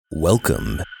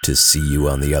Welcome to See You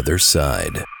on the Other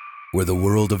Side, where the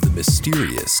world of the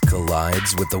mysterious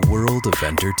collides with the world of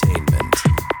entertainment.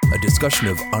 A discussion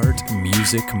of art,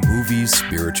 music, movies,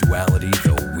 spirituality,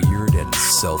 the weird, and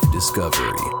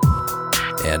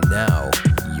self-discovery. And now,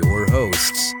 your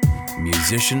hosts,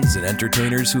 musicians and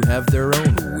entertainers who have their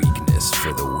own weakness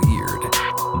for the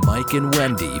weird, Mike and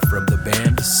Wendy from the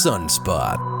band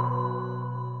Sunspot.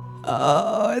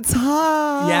 Oh, it's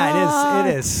hot. Yeah,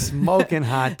 it is smoking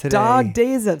hot today. Dog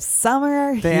days of summer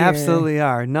are here. They absolutely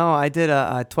are. No, I did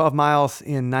a 12 miles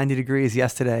in 90 degrees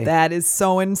yesterday. That is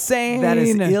so insane. That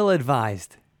is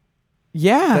ill-advised.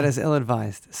 Yeah. That is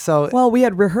ill-advised. So, well, we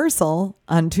had rehearsal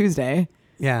on Tuesday.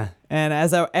 Yeah. And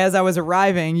as I was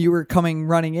arriving, you were coming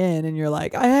running in, and you're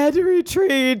like, I had to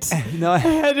retreat. No, I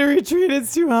had to retreat.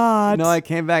 It's too hot. No, I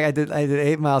came back. I did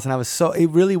 8 miles, and I was it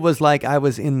really was like I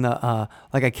was in the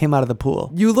like I came out of the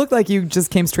pool. You looked like you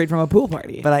just came straight from a pool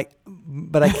party.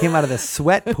 But I came out of the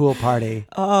sweat pool party.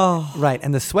 Oh, right,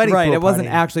 and the sweaty pool party. Right, it wasn't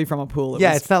actually from a pool.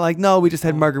 It's not like we just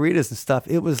had margaritas and stuff.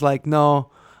 It was like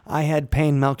I had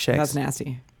pain milkshakes. That's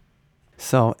nasty.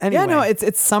 So anyway. Yeah, no,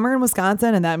 it's summer in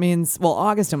Wisconsin, and that means, well,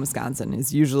 August in Wisconsin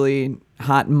is usually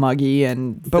hot and muggy,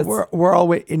 but we're all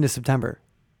way into September.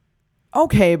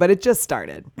 Okay, but it just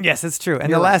started. Yes, it's true.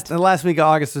 And the last week of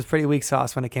August was pretty weak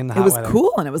sauce when it came to hot weather. It was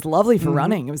cool and it was lovely for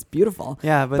running. It was beautiful.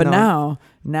 Yeah, but now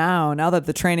that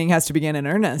the training has to begin in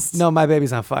earnest. No, my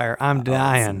baby's on fire. I'm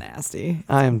dying. That's nasty.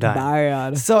 I am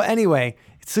dying. Bad. So anyway,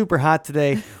 it's super hot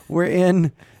today. We're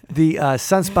in the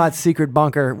Sunspot secret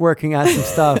bunker working on some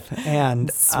stuff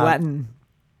and sweating.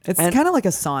 It's kind of like a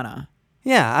sauna.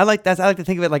 Yeah, I like that. I like to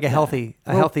think of it like a healthy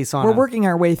sauna. We're working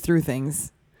our way through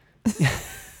things.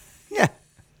 Yeah,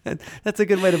 that's a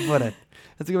good way to put it.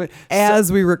 That's a good way.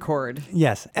 As we record.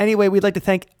 Yes. Anyway, we'd like to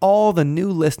thank all the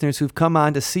new listeners who've come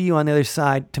on to See You on the Other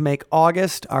Side to make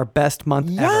August our best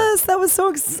month ever. Yes, that was so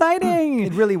exciting.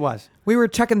 It really was. We were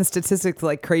checking the statistics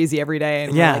like crazy every day,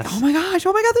 and we're like, oh my gosh,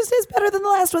 this day's better than the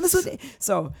last one. This was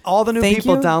so. All the new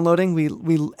people downloading,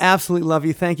 we absolutely love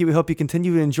you. Thank you. We hope you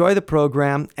continue to enjoy the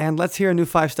program, and let's hear a new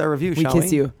 5-star review. Shall we? We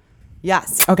kiss you.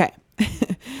 Yes. Okay.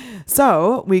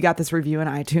 So we got this review in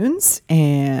iTunes,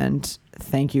 and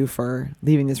thank you for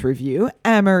leaving this review,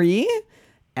 Emery.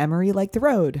 Emery like the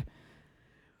road.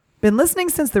 Been listening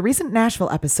since the recent Nashville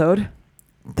episode.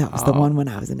 That was the one when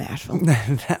I was in Nashville.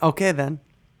 Okay, then.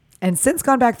 And since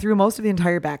gone back through most of the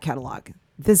entire back catalog.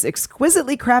 This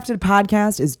exquisitely crafted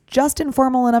podcast is just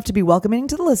informal enough to be welcoming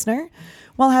to the listener,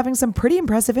 while having some pretty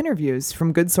impressive interviews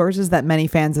from good sources that many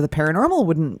fans of the paranormal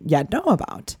wouldn't yet know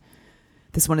about.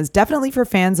 This one is definitely for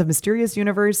fans of Mysterious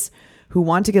Universe who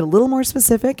want to get a little more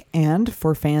specific, and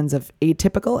for fans of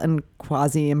atypical and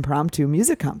quasi-impromptu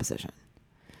music composition.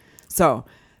 So,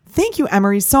 thank you,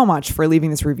 Emery, so much for leaving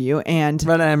this review. And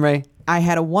right on, Emery. I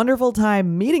had a wonderful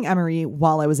time meeting Emery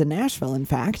while I was in Nashville, in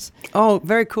fact. Oh,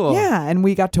 very cool. Yeah, and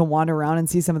we got to wander around and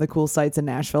see some of the cool sites in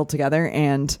Nashville together,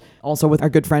 and also with our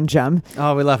good friend Jem.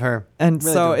 Oh, we love her. And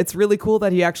really it's really cool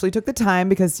that he actually took the time,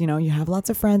 because, you have lots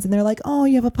of friends and they're like, oh,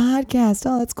 you have a podcast.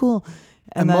 Oh, that's cool.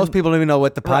 And then, most people don't even know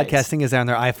what the podcasting is on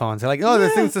their iPhones. They're like,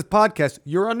 this thing's this podcast.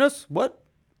 You're on this? What?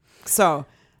 So,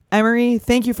 Emery,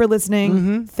 thank you for listening.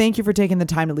 Mm-hmm. Thank you for taking the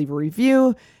time to leave a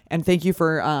review. And thank you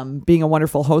for being a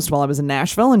wonderful host while I was in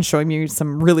Nashville and showing me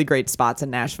some really great spots in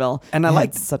Nashville. And I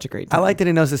liked such a great time. I like that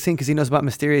he knows the scene because he knows about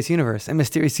Mysterious Universe. And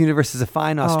Mysterious Universe is a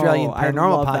fine Australian paranormal I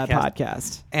love podcast. That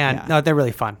podcast. And no, they're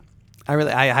really fun.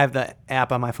 I have the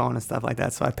app on my phone and stuff like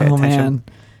that, so I pay attention. Man.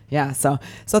 Yeah, so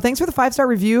thanks for the 5-star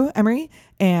review, Emery.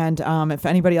 And if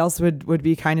anybody else would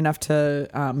be kind enough to,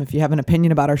 if you have an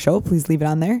opinion about our show, please leave it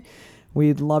on there.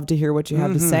 We'd love to hear what you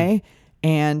have to say.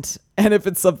 And if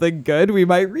it's something good, we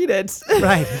might read it.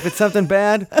 Right. If it's something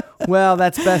bad, well,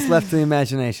 that's best left to the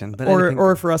imagination. But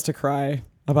or for us to cry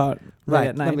about late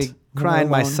at night. Let me cry in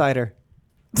my cider.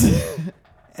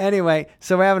 Anyway,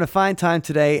 so we're having a fine time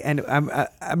today, and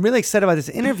I'm really excited about this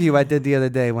interview I did the other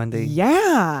day, Wendy.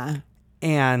 Yeah.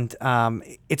 And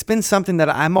it's been something that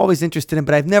I'm always interested in,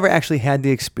 but I've never actually had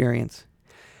the experience.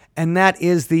 And that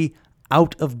is the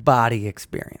out-of-body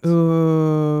experience.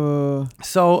 Ooh.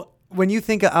 So when you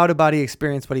think of out-of-body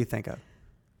experience, what do you think of?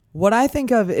 What I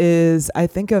think of is, I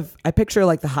picture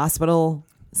like the hospital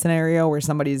scenario where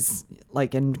somebody's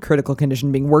like in critical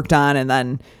condition being worked on, and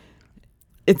then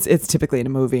it's typically in a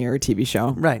movie or a TV show.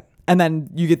 Right. And then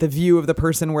you get the view of the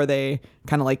person where they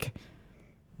kind of like,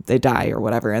 they die or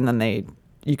whatever, and then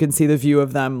you can see the view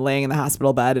of them laying in the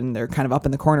hospital bed, and they're kind of up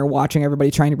in the corner watching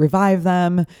everybody trying to revive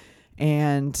them.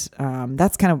 And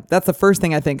that's the first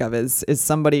thing I think of is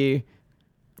somebody,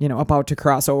 about to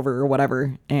cross over or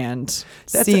whatever, and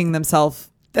seeing themselves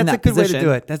That's that a good way to position.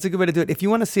 do it. That's a good way to do it. If you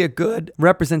want to see a good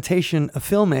representation, a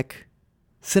filmic,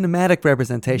 cinematic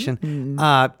representation,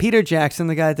 Peter Jackson,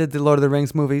 the guy that did the Lord of the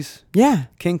Rings movies, Yeah.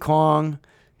 King Kong,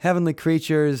 Heavenly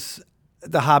Creatures,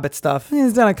 the Hobbit stuff.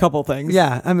 He's done a couple things.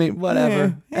 Yeah, I mean,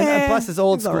 whatever. And plus his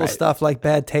old he's all school right. stuff like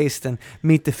Bad Taste and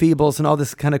Meet the Feebles and all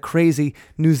this kind of crazy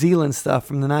New Zealand stuff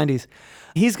from the 90s.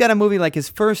 He's got a movie like his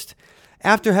first,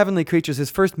 after Heavenly Creatures,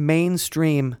 his first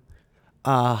mainstream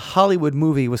Hollywood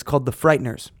movie was called The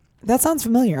Frighteners. That sounds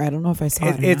familiar. I don't know if I saw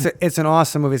it. It's an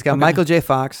awesome movie. It's got Michael J.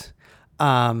 Fox.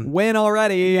 Win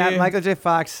already. Yeah, Michael J.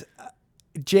 Fox.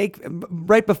 Jake,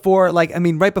 right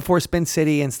before Spin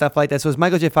City and stuff like that. So it was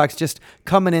Michael J. Fox just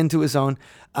coming into his own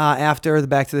after the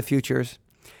Back to the Futures.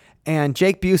 And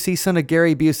Jake Busey, son of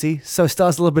Gary Busey, so still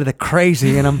has a little bit of the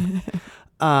crazy in him.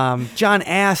 John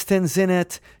Aston's in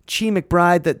it. Chi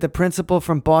McBride, the principal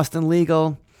from Boston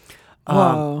Legal.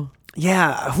 Whoa.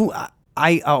 Yeah,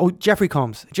 Jeffrey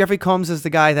Combs. Jeffrey Combs is the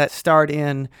guy that starred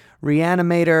in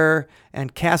Reanimator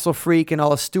and Castle Freak and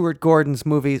all of Stuart Gordon's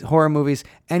movies, horror movies.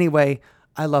 Anyway,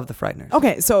 I love The Frighteners.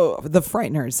 Okay, so The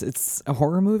Frighteners, it's a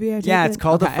horror movie, I take Yeah, it? it's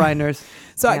called The Frighteners.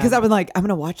 So, because Yeah. I was like, I'm going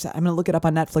to watch that. I'm going to look it up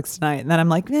on Netflix tonight. And then I'm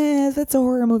like, if it's a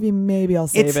horror movie, maybe I'll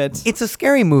save it. It's a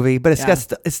scary movie, but Yeah.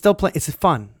 it's still it's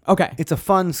fun. Okay. It's a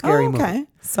fun, scary movie. Okay.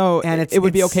 So, And it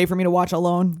would be it's- okay for me to watch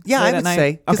alone? Yeah, late I at would night?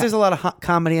 say, because Okay. there's a lot of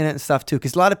comedy in it and stuff too.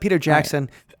 Because a lot of Peter Jackson,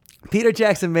 Peter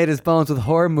Jackson made his bones with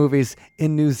horror movies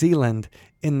in New Zealand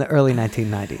in the early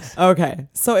 1990s. Okay.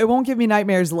 So it won't give me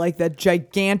nightmares like that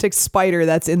gigantic spider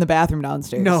that's in the bathroom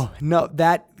downstairs. No,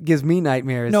 that gives me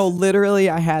nightmares. No, literally,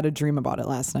 I had a dream about it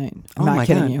last night. I'm Oh not my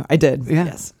kidding God. you. I did. Yeah.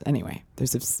 Yes. Anyway,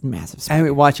 there's a massive spider. I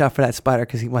mean, watch out for that spider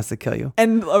because he wants to kill you.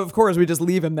 And of course, we just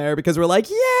leave him there because we're like,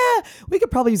 yeah, we could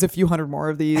probably use a few hundred more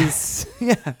of these.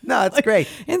 Yeah, no, it's great.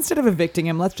 Instead of evicting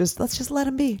him, let's just let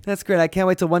him be. That's great. I can't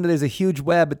wait till one day there's a huge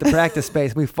web at the practice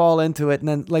space. We fall into it, and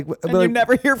then And you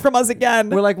never hear from us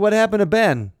again. we're like, what happened to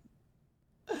Ben?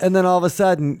 And then all of a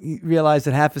sudden, you realize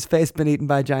that half his face has been eaten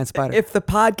by a giant spider. If the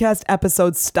podcast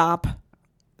episodes stop,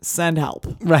 send help.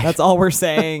 Right. That's all we're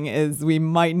saying is we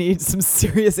might need some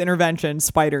serious intervention,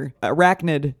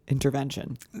 arachnid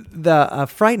intervention. The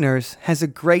Frighteners has a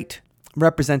great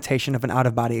representation of an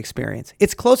out-of-body experience.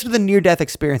 It's closer to the near-death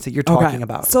experience that you're talking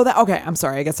about. So I'm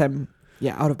sorry. I guess I'm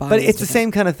out of body. But is it's the different.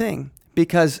 same kind of thing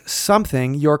because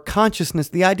your consciousness,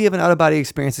 the idea of an out-of-body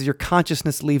experience is your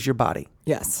consciousness leaves your body.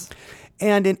 Yes.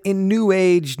 And in new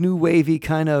age, new wavy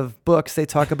kind of books, they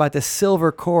talk about the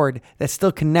silver cord that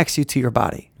still connects you to your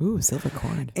body. Ooh, silver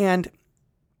cord. And,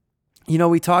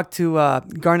 we talked to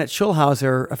Garnet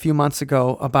Schulhauser a few months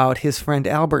ago about his friend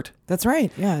Albert. That's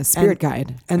right. Yeah, spirit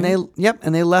guide. And right?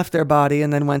 they left their body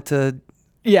and then went to,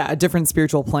 a different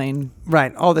spiritual plane.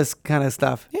 right, all this kind of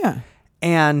stuff. Yeah.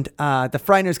 And The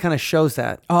Frighteners kind of shows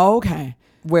that, Oh, okay.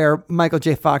 where Michael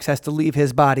J. Fox has to leave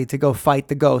his body to go fight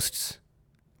the ghosts.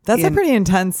 That's a pretty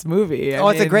intense movie.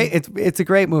 It's a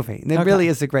great movie. It really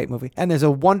is a great movie. And there's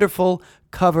a wonderful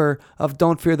cover of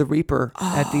 "Don't Fear the Reaper"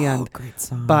 at the end, great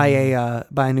song. by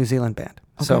a New Zealand band.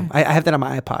 So Okay. I have that on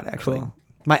my iPod actually. Cool.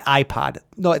 My iPod.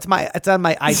 No, it's on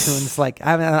my iTunes. Like I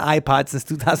haven't had an iPod since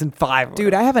 2005.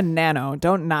 Dude, I have a Nano.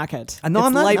 Don't knock it. No, It's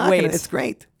I'm not knocking lightweight. it. It's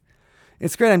great.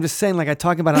 It's great. I'm just saying, like, I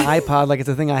talk about an iPod like it's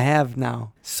a thing I have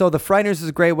now. So The Frighteners is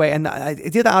a great way. And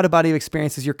the other out-of-body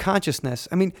experience is your consciousness.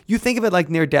 I mean, you think of it like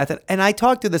near death. And I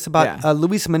talked to this about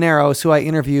Luis Minero, who I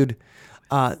interviewed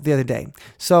the other day.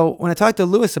 So when I talked to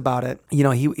Luis about it,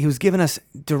 he was giving us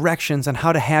directions on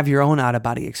how to have your own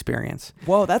out-of-body experience.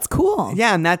 Whoa, that's cool.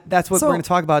 Yeah, and that's what So- we're going to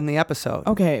talk about in the episode.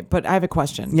 Okay, but I have a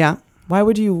question. Yeah. Why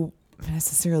would you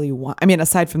necessarily want... I mean,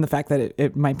 aside from the fact that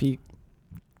it might be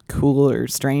cool or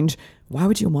strange, why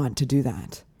would you want to do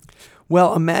that?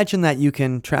 Well, imagine that you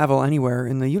can travel anywhere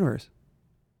in the universe.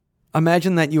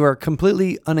 Imagine that you are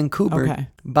completely unencumbered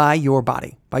by your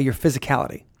body, by your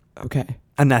physicality. Okay.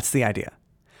 And that's the idea.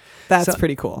 That's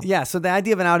pretty cool. Yeah. So the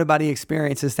idea of an out-of-body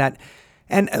experience is that,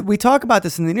 and we talk about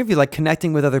this in the interview, like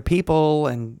connecting with other people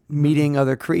and meeting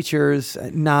other creatures,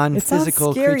 non-physical It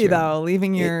sounds scary creature. though,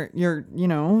 leaving your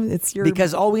it's your...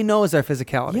 Because all we know is our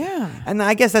physicality. Yeah. And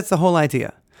I guess that's the whole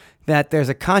idea, that there's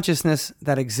a consciousness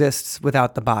that exists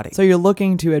without the body. So you're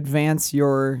looking to advance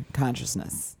your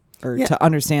consciousness or to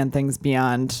understand things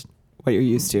beyond what you're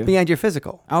used to. Beyond your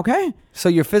physical. Okay. So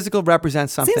your physical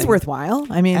represents something. Seems worthwhile.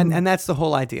 I mean... And that's the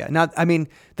whole idea. Now, I mean,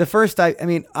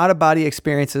 out-of-body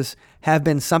experiences have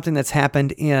been something that's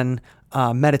happened in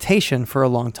meditation for a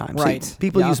long time. Right. So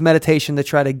people use meditation to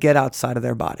try to get outside of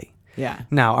their body. Yeah.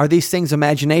 Now, are these things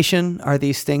imagination? Are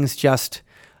these things just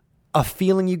a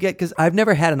feeling you get? Because I've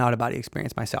never had an out-of-body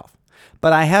experience myself.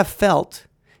 But I have felt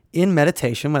in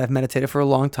meditation, when I've meditated for a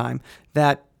long time,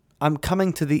 that I'm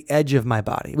coming to the edge of my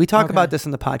body. We talk about this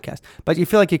in the podcast, but you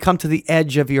feel like you come to the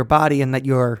edge of your body and that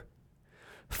you're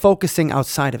focusing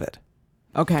outside of it.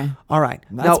 Okay. All right.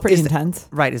 That's pretty intense.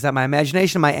 Right. Is that my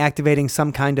imagination? Am I activating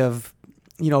some kind of,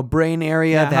 brain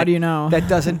area how do you know? that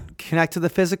doesn't connect to the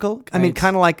physical? I mean,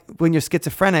 kind of like when you're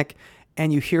schizophrenic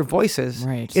and you hear voices.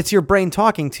 Right. It's your brain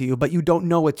talking to you, but you don't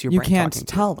know it's your brain talking to you. You can't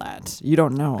tell that. You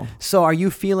don't know. So are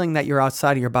you feeling that you're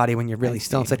outside of your body when you're really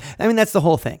still inside? I mean, that's the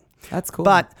whole thing. That's cool.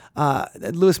 But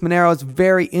Luis Minero is a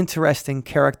very interesting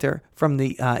character from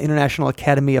the International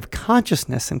Academy of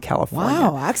Consciousness in California.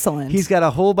 Wow, excellent. He's got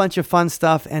a whole bunch of fun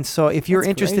stuff. And so if you're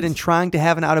interested in trying to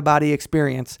have an out-of-body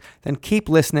experience, then keep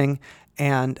listening.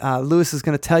 And Luis is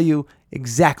going to tell you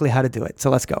exactly how to do it. So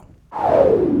let's go.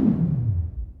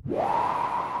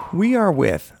 We are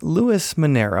with Luis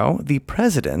Minero, the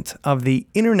president of the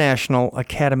International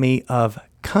Academy of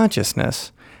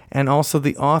Consciousness, and also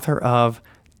the author of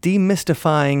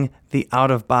Demystifying the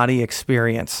Out-of-Body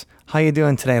Experience. How you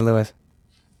doing today, Luis?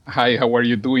 Hi, how are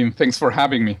you doing? Thanks for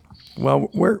having me. Well,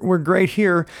 we're great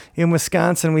here in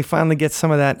Wisconsin. We finally get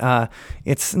some of that.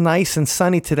 It's nice and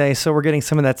sunny today, so we're getting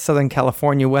some of that Southern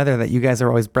California weather that you guys are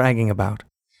always bragging about.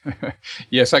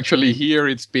 Yes, actually here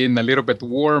it's been a little bit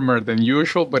warmer than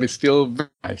usual, but it's still very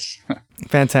nice.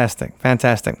 Fantastic.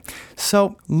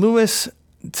 So, Luis,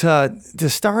 to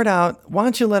start out, why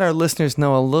don't you let our listeners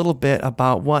know a little bit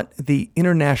about what the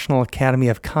International Academy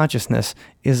of Consciousness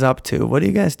is up to? What do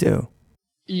you guys do?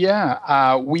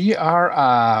 Yeah, we are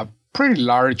a pretty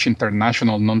large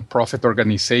international nonprofit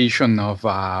organization of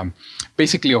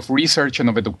basically of research and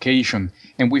of education.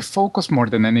 And we focus more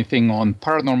than anything on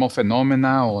paranormal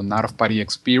phenomena, on out-of-body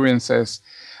experiences,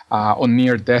 on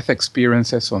near-death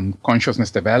experiences, on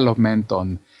consciousness development,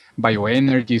 on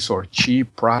bioenergies or chi,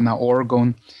 prana,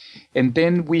 orgone. And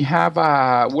then we have,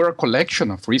 we're a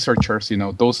collection of researchers,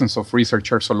 dozens of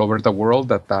researchers all over the world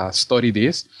that study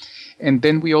this. And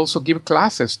then we also give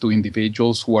classes to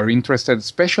individuals who are interested,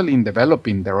 especially in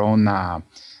developing their own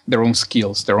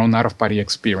skills, their own out-of-body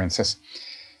experiences.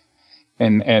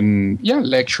 And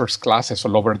lectures, classes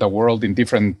all over the world in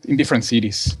different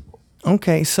cities.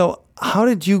 Okay, so how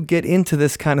did you get into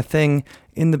this kind of thing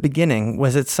in the beginning?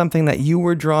 Was it something that you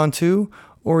were drawn to,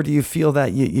 or do you feel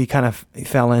that you kind of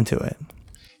fell into it?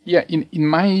 Yeah, in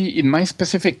my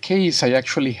specific case, I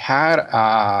actually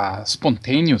had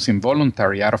spontaneous,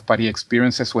 involuntary out-of-body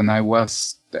experiences when I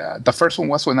was. The first one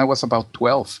was when I was about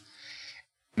 12.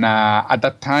 And, at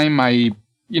that time, I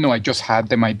just had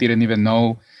them. I didn't even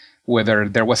know whether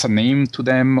there was a name to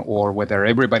them or whether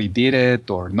everybody did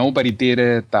it or nobody did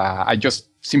it. I just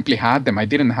simply had them. I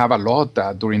didn't have a lot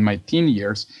during my teen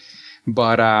years.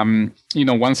 But,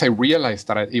 once I realized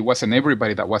that it wasn't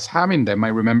everybody that was having them, I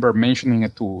remember mentioning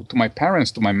it to my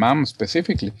parents, to my mom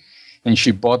specifically. And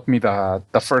she bought me the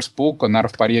first book on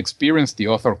out-of-body experience. The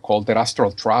author called it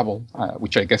Astral Travel,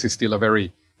 which I guess is still a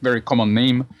very, very common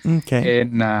name. Okay.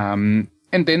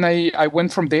 And then I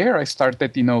went from there. I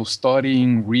started,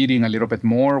 studying, reading a little bit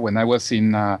more when I was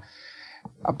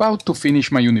about to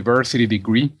finish my university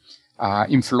degree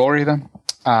in Florida.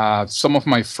 Some of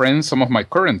my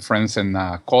current friends and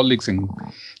colleagues, and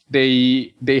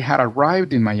they had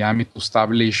arrived in Miami to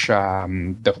establish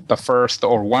the first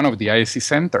or one of the ISC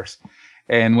centers.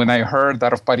 And when I heard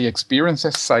out-of-body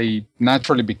experiences, I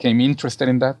naturally became interested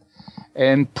in that.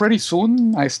 And pretty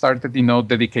soon I started,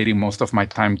 dedicating most of my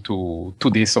time to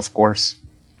this, of course.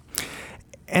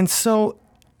 And so,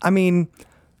 I mean,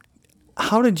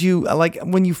 how did you,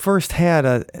 when you first had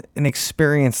an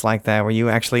experience like that where you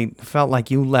actually felt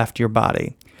like you left your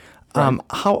body, right.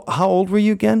 How old were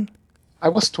you again? I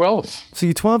was 12. So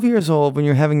you're 12 years old when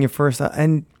you're having your first,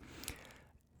 and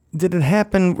did it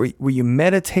happen? Were you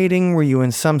meditating? Were you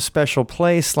in some special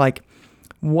place?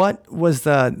 What was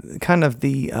the kind of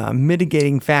the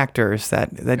mitigating factors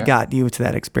that got you to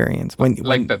that experience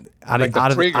out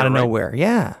of nowhere?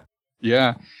 Yeah.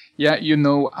 Yeah. Yeah,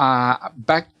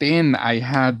 back then I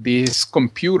had this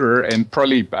computer, and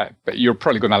probably you're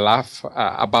probably gonna laugh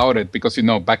about it because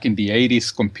back in the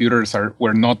 80s, computers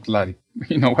were not like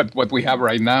what we have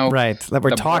right now. Right, that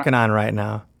we're talking on right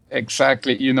now.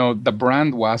 Exactly. The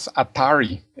brand was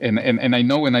Atari, and I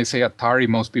know when I say Atari,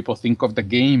 most people think of the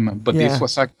game, but this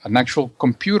was an actual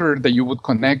computer that you would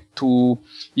connect to,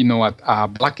 a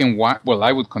black and white. Well,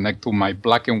 I would connect to my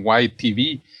black and white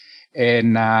TV.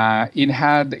 And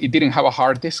it didn't have a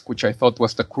hard disk, which I thought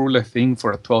was the cruelest thing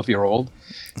for a 12-year-old,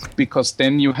 because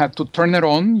then you had to turn it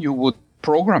on. You would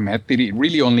program it. It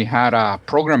really only had a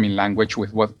programming language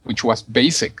which was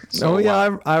BASIC. So,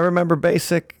 I remember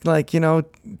BASIC, like,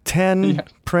 10,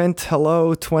 print,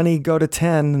 hello, 20, go to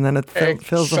 10, and then it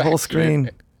fills the whole screen.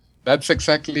 That's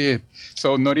exactly it.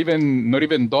 So not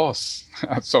even DOS.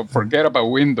 So forget about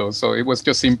Windows. So it was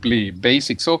just simply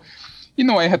BASIC. So,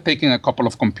 I had taken a couple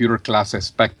of computer classes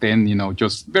back then,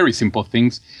 just very simple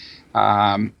things.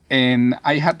 And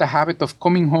I had the habit of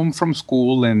coming home from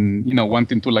school and,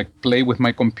 wanting to like play with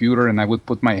my computer, and I would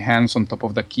put my hands on top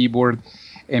of the keyboard.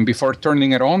 And before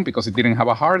turning it on, because it didn't have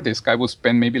a hard disk, I would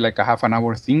spend maybe like a half an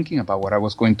hour thinking about what I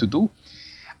was going to do.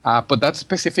 But that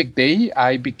specific day,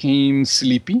 I became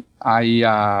sleepy.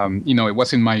 It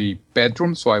was in my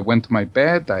bedroom, so I went to my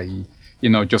bed. I,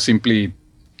 just simply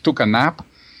took a nap.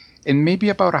 And maybe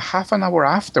about a half an hour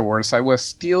afterwards, I was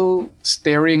still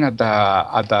staring at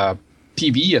the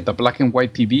TV, at the black and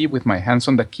white TV with my hands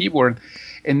on the keyboard.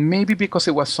 And maybe because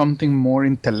it was something more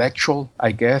intellectual,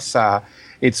 I guess,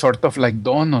 it sort of like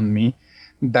dawned on me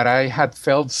that I had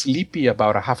felt sleepy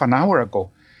about a half an hour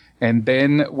ago. And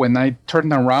then when I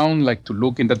turned around, like to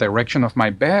look in the direction of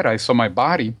my bed, I saw my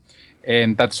body.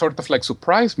 And that sort of like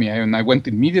surprised me. And I went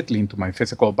immediately into my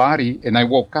physical body, and I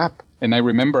woke up. And I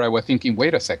remember I was thinking,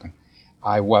 wait a second,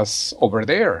 I was over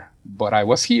there, but I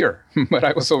was here, but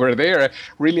I was over there.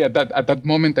 Really, at that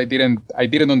moment, I didn't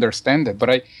understand it.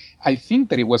 But I think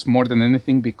that it was more than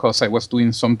anything because I was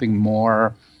doing something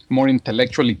more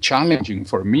intellectually challenging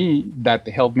for me that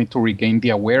helped me to regain the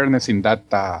awareness in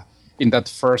that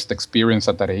first experience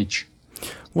at that age.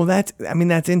 Well, that's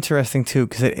interesting too,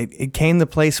 because it came to a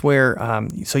place where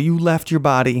so you left your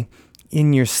body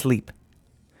in your sleep.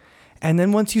 And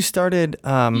then once you started,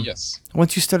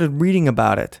 once you started reading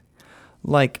about it,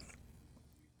 like,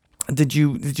 did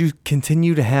you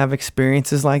continue to have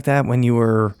experiences like that when you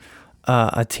were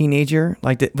a teenager?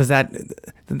 Like, did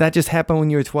that just happen when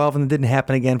you were 12 and it didn't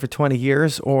happen again for 20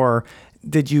 years, or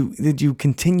did you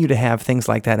continue to have things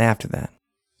like that after that?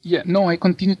 Yeah, no, I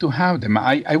continue to have them.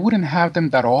 I wouldn't have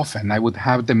them that often. I would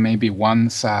have them maybe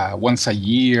once a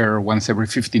year, once every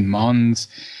 15 months.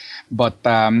 But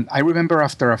I remember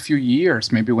after a few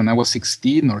years, maybe when I was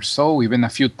 16 or so, even a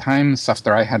few times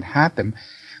after I had them,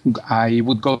 I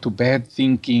would go to bed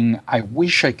thinking, I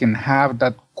wish I can have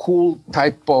that cool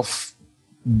type of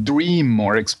dream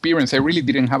or experience. I really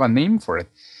didn't have a name for it.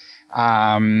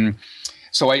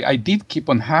 So I did keep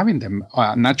on having them.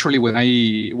 Naturally,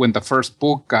 when the first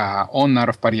book on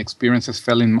out-of-body experiences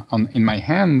fell in my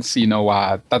hands,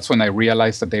 that's when I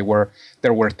realized that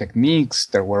there were techniques,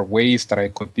 there were ways that I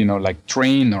could, like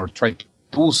train or try to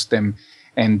boost them.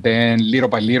 And then little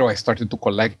by little, I started to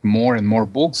collect more and more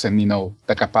books, and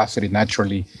the capacity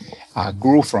naturally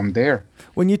grew from there.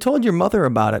 When you told your mother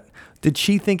about it, did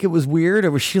she think it was weird,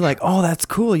 or was she like, "Oh, that's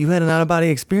cool, you had an out-of-body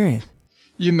experience"?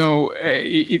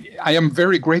 I am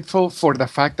very grateful for the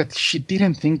fact that she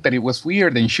didn't think that it was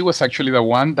weird, and she was actually the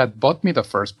one that bought me the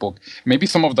first book. Maybe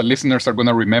some of the listeners are going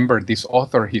to remember this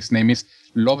author. His name is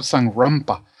Lobsang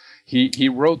Rampa. He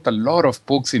wrote a lot of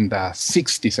books in the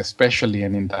 60s, especially,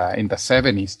 and in the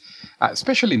 70s,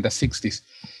 especially in the 60s.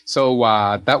 So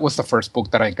that was the first book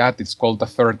that I got. It's called The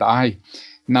Third Eye.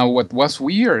 Now, what was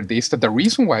weird is that the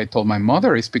reason why I told my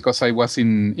mother is because I was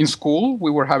in school.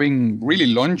 We were having really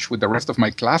lunch with the rest of my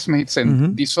classmates,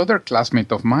 and this other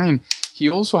classmate of mine, he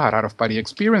also had out-of-body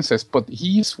experiences, but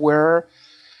he's where,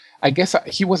 I guess,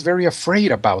 he was very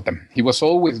afraid about them. He was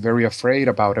always very afraid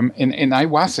about them, and I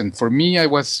wasn't. For me, I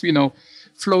was,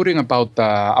 floating about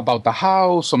the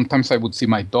house. Sometimes I would see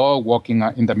my dog walking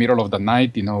in the middle of the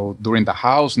night, during the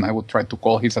house, and I would try to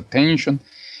call his attention.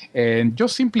 And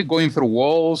just simply going through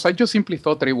walls, I just simply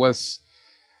thought that it was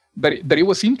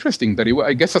interesting.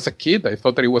 I guess as a kid, I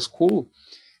thought that it was cool.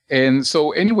 And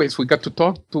so, anyways, we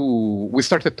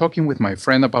started talking with my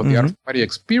friend about the out-of-body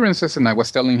experiences, and I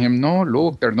was telling him, no,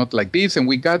 look, they're not like this. And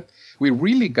we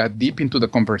really got deep into the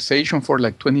conversation for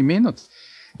like 20 minutes.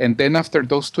 And then after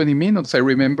those 20 minutes, I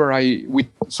remember we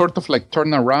sort of like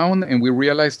turned around, and we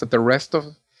realized that the rest of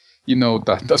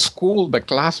the school, the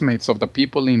classmates of the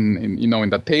people in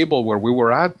the table where we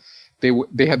were at,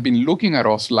 they had been looking at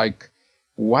us like,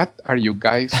 what are you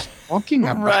guys talking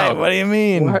about? Right, what do you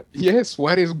mean?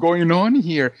 What is going on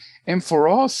here? And for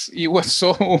us, it was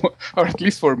so, or at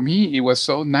least for me, it was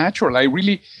so natural.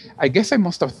 I guess I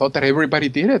must have thought that everybody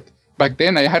did it. Back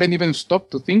then, I hadn't even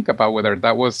stopped to think about whether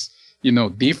that was,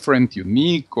 different,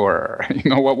 unique, or,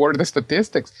 what were the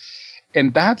statistics.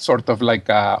 And that sort of like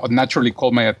naturally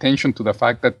called my attention to the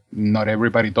fact that not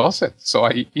everybody does it. So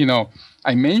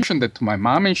I mentioned it to my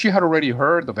mom, and she had already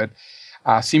heard of it,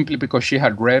 simply because she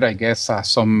had read, I guess,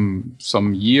 some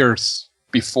years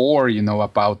before,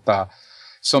 about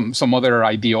some other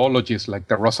ideologies like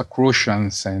the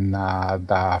Rosicrucians and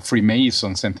the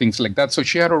Freemasons and things like that. So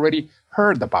she had already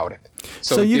heard about it.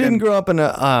 So you didn't grow up in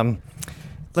a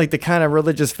like the kind of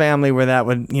religious family where that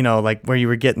would, like where you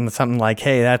were getting something like,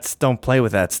 hey, don't play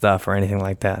with that stuff or anything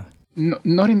like that. No,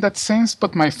 not in that sense,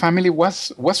 but my family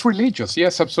was religious.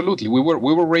 Yes, absolutely. We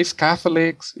were raised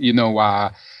Catholics.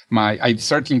 I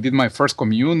certainly did my first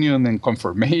communion and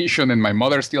confirmation, and my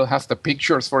mother still has the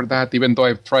pictures for that, even though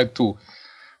I've tried to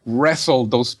wrestle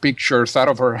those pictures out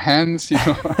of her hands. She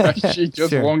just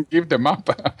Sure. won't give them up.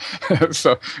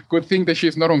 So good thing that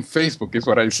she's not on Facebook, is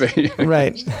what I say.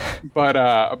 Right.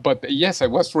 But yes, I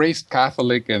was raised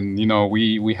Catholic, and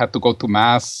we had to go to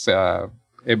mass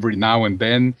every now and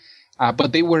then.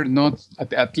 But they were not,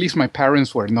 at least my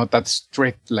parents were not that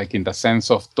strict, like in the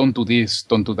sense of don't do this,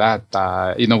 don't do that,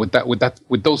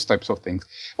 with those types of things.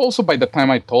 Also, by the time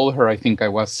I told her, I think I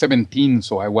was 17,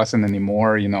 so I wasn't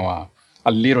anymore,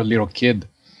 a little kid.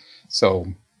 So,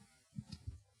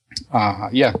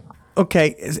 yeah.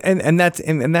 Okay, and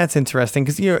that's interesting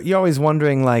because you're always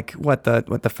wondering like what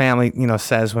the family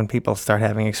says when people start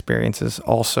having experiences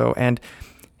also, and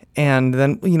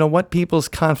then what people's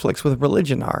conflicts with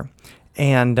religion are.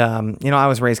 And I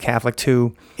was raised Catholic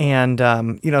too, and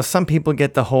some people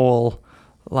get the whole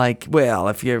like, well,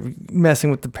 if you're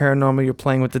messing with the paranormal, you're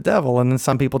playing with the devil, and then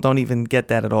some people don't even get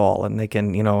that at all, and they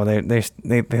can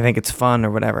they think it's fun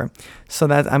or whatever. So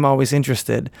that I'm always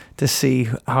interested to see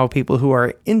how people who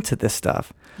are into this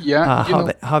stuff,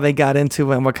 how they got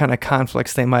into it and what kind of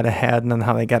conflicts they might have had, and then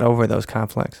how they got over those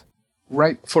conflicts.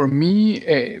 Right. For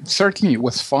me, certainly it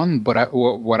was fun, but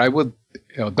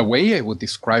the way I would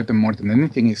describe them more than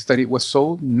anything is that it was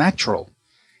so natural.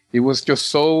 It was just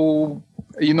so,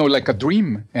 like a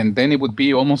dream. And then it would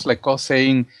be almost like us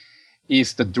saying,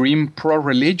 is the dream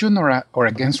pro-religion or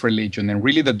against religion? And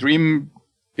really the dream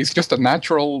is just a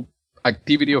natural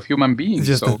activity of human beings.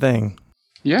 It's just a thing.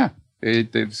 Yeah.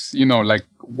 It's, like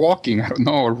walking, I don't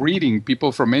know, or reading.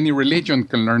 People from any religion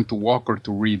can learn to walk or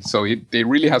to read. So it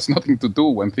really has nothing to do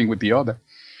one thing with the other.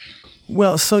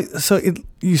 Well,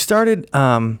 you started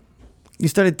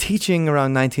teaching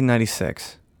around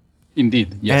 1996.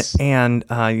 Indeed, yes. And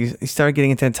you started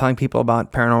getting into telling people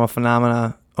about paranormal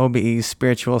phenomena, OBEs,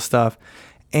 spiritual stuff.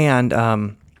 And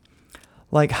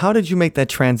how did you make that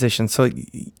transition? So,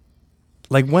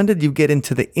 when did you get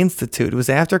into the Institute? It was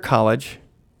after college.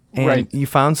 And right. You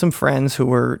found some friends who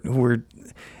were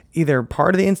either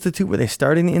part of the Institute, were they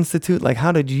starting the Institute? Like,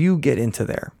 how did you get into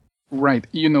there? Right.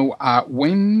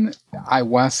 When I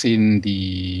was in the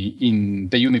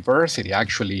university,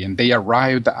 actually, and they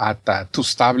arrived to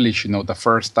establish, the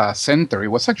first center, it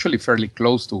was actually fairly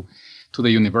close to the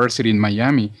university in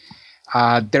Miami.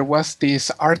 There was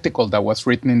this article that was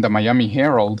written in the Miami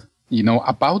Herald,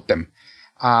 about them.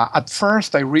 At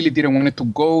first, I really didn't want it to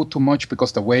go too much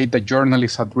because the way the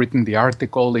journalist had written the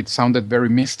article, it sounded very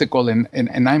mystical.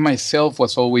 And I myself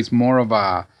was always more of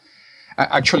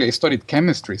actually, I studied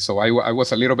chemistry. So I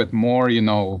was a little bit more,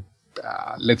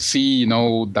 let's see,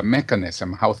 the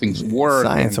mechanism, how things work.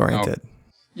 Science-oriented.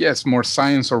 Yes, more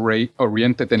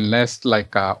science-oriented and less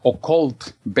like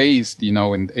occult-based,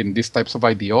 in these types of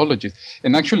ideologies.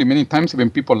 And actually, many times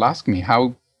even people ask me,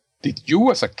 how did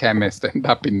you as a chemist end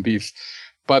up in this?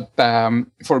 But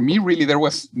for me, really, there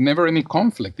was never any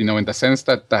conflict, in the sense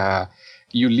that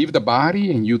you leave the body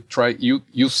and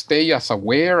you stay as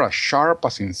aware, as sharp,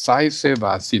 as incisive,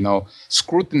 as,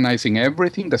 scrutinizing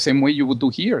everything the same way you would do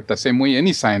here, the same way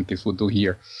any scientist would do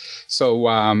here. So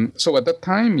at that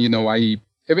time, I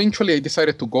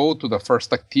decided to go to the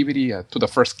first activity, to the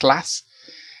first class.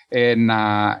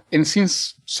 And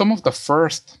since some of the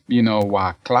first,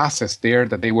 classes there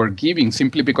that they were giving,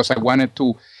 simply because I wanted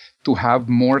to have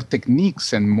more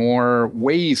techniques and more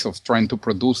ways of trying to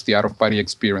produce the out-of-body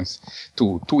experience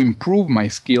to improve my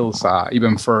skills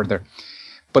even further.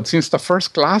 But since the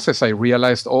first classes, I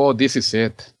realized, this is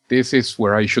it. This is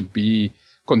where I should be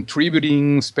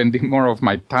contributing, spending more of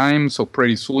my time. So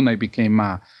pretty soon I became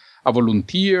a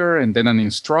volunteer and then an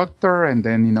instructor. And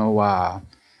then,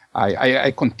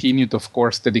 I continued, of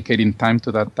course, dedicating time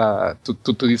to that,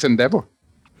 to this endeavor.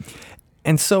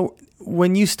 And so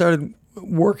when you started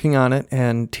working on it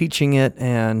and teaching it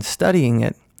and studying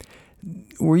it,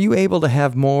 were you able to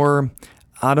have more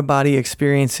out-of-body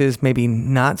experiences, maybe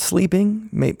not sleeping,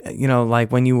 maybe, like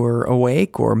when you were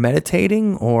awake or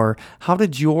meditating, or how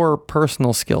did your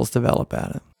personal skills develop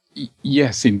at it?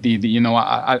 Yes, indeed.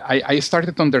 I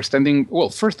started understanding, well,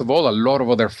 first of all, a lot of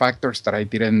other factors that I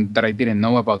didn't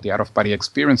know about the out-of-body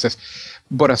experiences.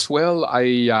 But as well,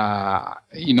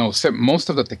 most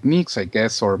of the techniques, I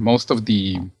guess, or most of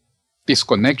the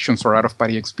disconnections or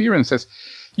out-of-body experiences,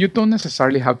 you don't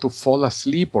necessarily have to fall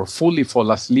asleep or fully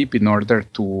fall asleep in order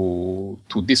to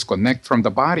disconnect from the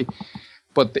body.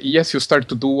 But yes, you start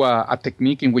to do a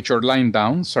technique in which you're lying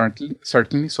down,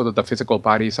 certainly, so that the physical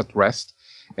body is at rest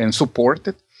and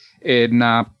supported. And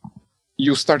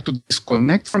you start to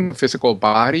disconnect from the physical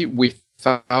body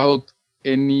without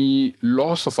any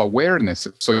loss of awareness.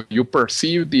 So you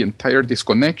perceive the entire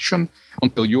disconnection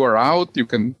until you are out. You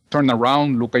can turn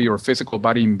around, look at your physical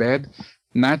body in bed.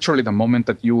 Naturally, the moment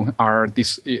that you are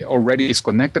already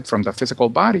disconnected from the physical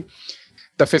body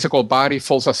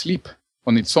falls asleep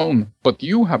on its own, but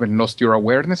you haven't lost your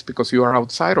awareness because you are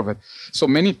outside of it. So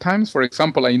many times, for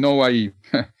example, I know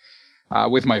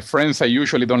with my friends, I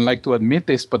usually don't like to admit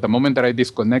this, but the moment that I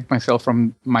disconnect myself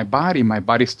from my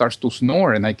body starts to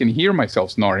snore, and I can hear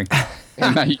myself snoring.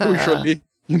 And I usually,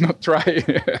 try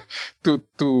to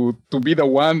be the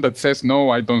one that says,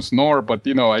 no, I don't snore, but,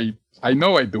 I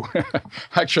know I do.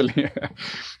 Actually,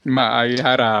 I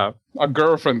had a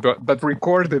girlfriend that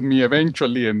recorded me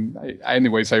eventually, and I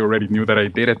already knew that I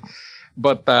did it.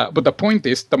 But the point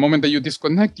is, the moment that you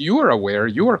disconnect, you are aware,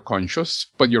 you are conscious,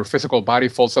 but your physical body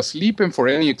falls asleep. And for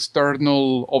any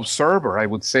external observer, I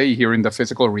would say here in the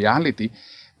physical reality,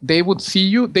 they would see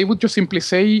you, they would just simply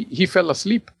say he fell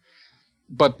asleep.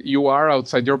 But you are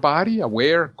outside your body,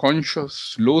 aware,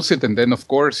 conscious, lucid, and then of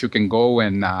course you can go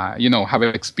and have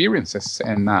experiences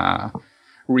and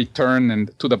return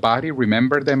to the body,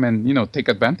 remember them, and take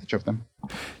advantage of them.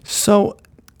 So,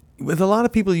 with a lot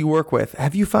of people you work with,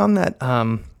 have you found that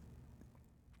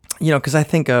because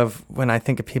when I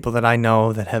think of people that I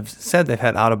know that have said they've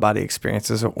had out of body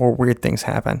experiences or weird things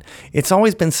happen, it's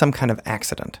always been some kind of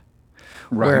accident.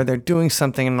 Right. Where they're doing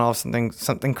something and all of a sudden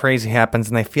something crazy happens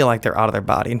and they feel like they're out of their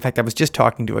body. In fact, I was just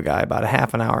talking to a guy about a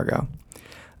half an hour ago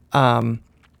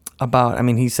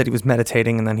he said he was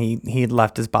meditating and then he had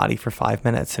left his body for 5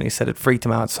 minutes, and he said it freaked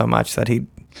him out so much that he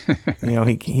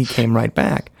came right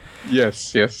back.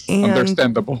 Yes,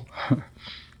 understandable.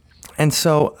 And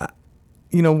so,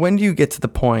 when do you get to the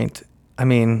point,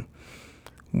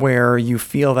 where you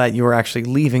feel that you're actually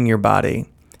leaving your body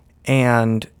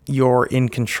and you're in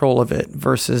control of it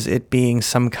versus it being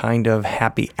some kind of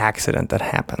happy accident that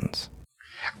happens?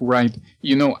 Right.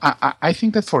 I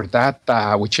think that for that,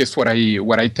 which is what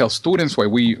I tell students, what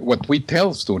we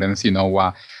tell students,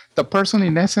 the person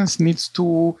in essence needs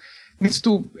to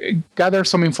gather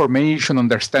some information,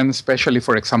 understand, especially,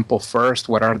 for example, first,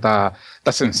 what are the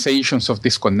sensations of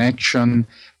disconnection,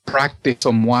 practice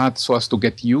somewhat so as to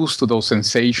get used to those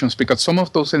sensations, because some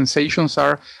of those sensations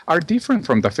are different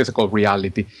from the physical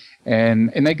reality.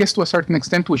 And I guess to a certain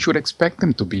extent, we should expect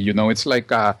them to be. It's like,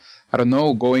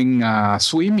 going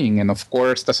swimming. And of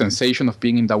course, the sensation of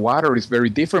being in the water is very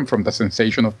different from the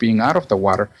sensation of being out of the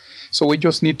water. So we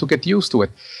just need to get used to it.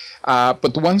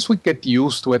 But once we get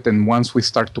used to it, and once we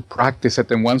start to practice it,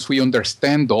 and once we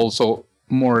understand also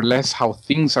more or less how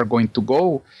things are going to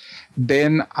go,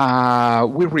 then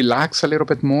we relax a little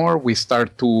bit more. We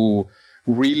start to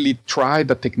really try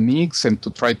the techniques and to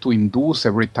try to induce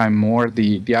every time more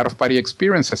the out-of-body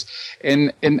experiences.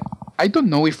 And I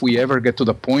don't know if we ever get to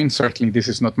the point, certainly this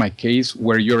is not my case,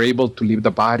 where you're able to leave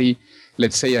the body,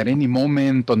 let's say, at any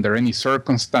moment, under any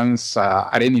circumstance,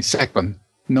 at any second.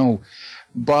 No.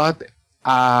 But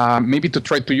maybe to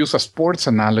try to use a sports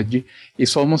analogy,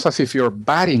 it's almost as if your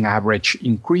batting average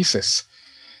increases.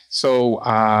 So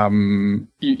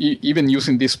even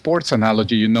using this sports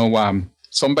analogy,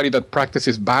 somebody that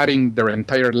practices batting their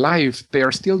entire life, they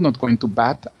are still not going to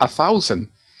bat 1,000.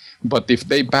 But if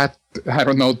they bat,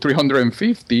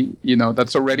 350,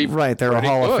 that's already right. They're a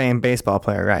Hall of Fame baseball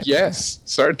player, right? Yes,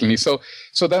 certainly. So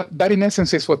that in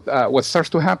essence is what starts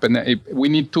to happen. We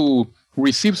need to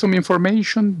receive some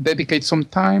information, dedicate some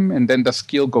time, and then the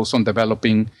skill goes on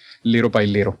developing little by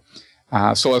little.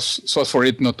 So as for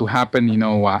it not to happen,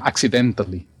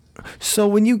 accidentally. So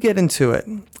when you get into it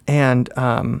and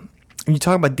you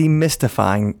talk about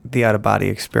demystifying the out-of-body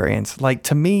experience, like,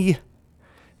 to me,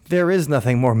 there is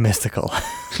nothing more mystical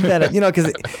than it,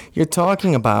 because you're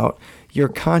talking about your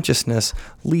consciousness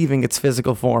leaving its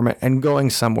physical form and going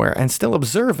somewhere and still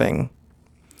observing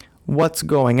what's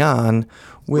going on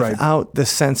without the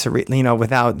sensory,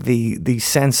 without the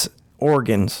sense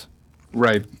organs.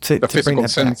 Right. The physical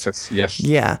senses. Yes.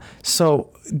 Yeah. So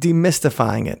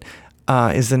demystifying it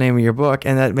is the name of your book.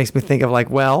 And that makes me think of what's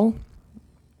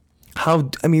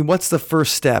the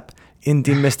first step in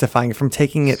demystifying it, from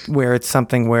taking it where it's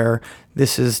something where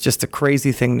this is just a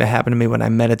crazy thing that happened to me when I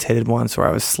meditated once, or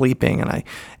I was sleeping,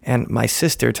 and my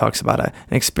sister talks about an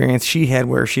experience she had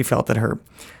where she felt that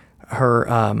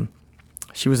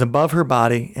she was above her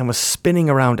body and was spinning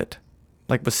around it.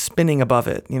 like was spinning above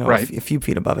it, Right. a few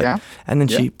feet above it. Yeah. And then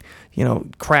Yeah. she,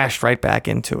 crashed right back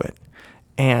into it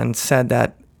and said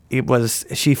that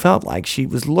she felt like she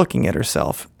was looking at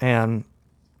herself and,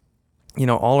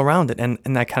 all around it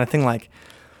and that kind of thing. Like,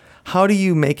 how do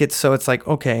you make it so it's like,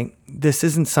 okay, this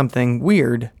isn't something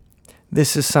weird.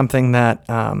 This is something that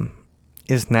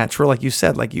is natural. Like you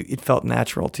said, it felt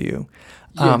natural to you.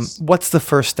 Yes. What's the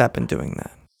first step in doing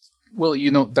that? Well,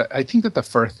 I think that the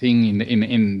first thing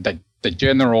in the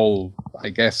general, I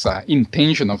guess,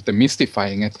 intention of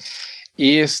demystifying it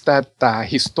is that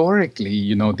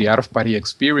historically, the out-of-body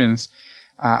experience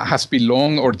has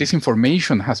belonged, or this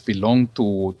information has belonged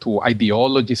to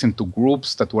ideologies and to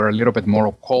groups that were a little bit more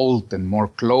occult and more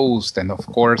closed. And of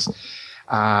course,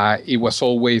 it was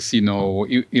always,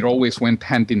 it always went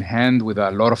hand in hand with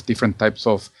a lot of different types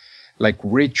of like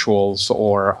rituals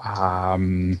or,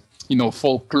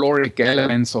 folkloric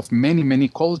elements of many, many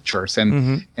cultures.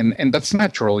 And that's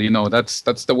natural,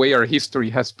 that's the way our history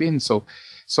has been. So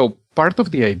part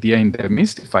of the idea in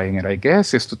demystifying it, I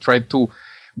guess, is to try to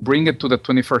bring it to the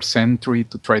 21st century,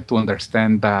 to try to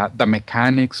understand the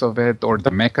mechanics of it or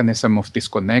the mechanism of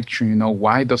disconnection.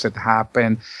 Why does it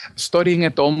happen? Studying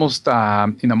it almost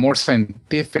in a more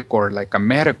scientific or like a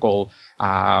medical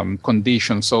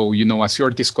condition. So, as you're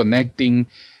disconnecting,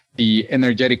 the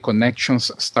energetic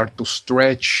connections start to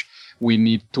stretch. We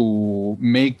need to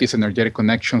make these energetic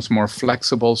connections more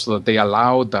flexible so that they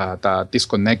allow the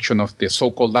disconnection of the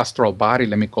so-called astral body.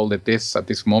 Let me call it this at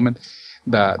this moment.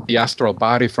 The astral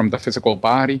body from the physical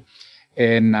body,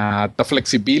 and the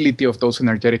flexibility of those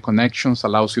energetic connections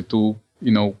allows you to,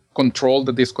 control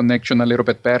the disconnection a little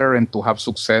bit better and to have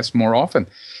success more often.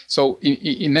 So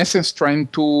in essence, trying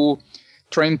to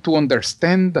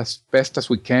understand as best as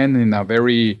we can in a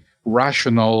very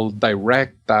rational,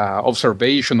 direct,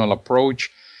 observational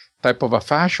approach type of a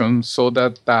fashion, so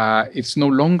that it's no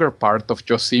longer part of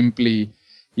just simply,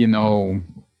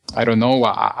 I don't know,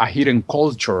 a hidden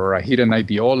culture or a hidden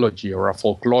ideology or a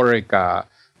folkloric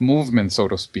movement, so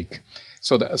to speak.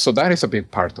 So that is a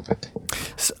big part of it.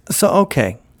 So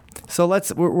okay. So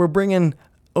we're bringing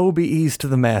OBEs to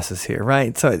the masses here,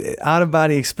 right? So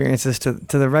out-of-body experiences to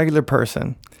the regular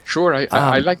person. Sure,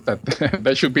 I like that.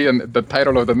 That should be the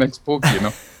title of the next book,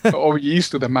 OBEs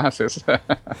to the masses.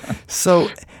 So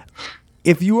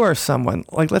if you are someone,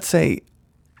 like let's say,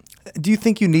 do you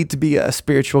think you need to be a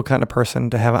spiritual kind of person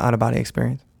to have an out-of-body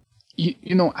experience?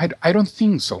 I don't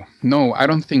think so. No, I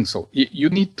don't think so. You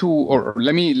need to, or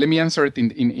let me answer it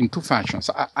in two fashions.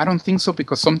 I don't think so,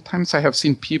 because sometimes I have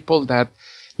seen people that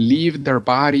leave their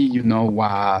body,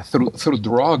 through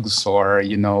drugs,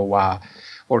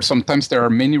 or sometimes there are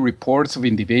many reports of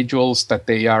individuals that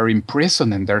they are in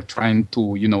prison and they're trying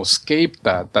to, escape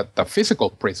the physical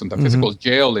prison, the physical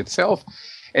jail itself.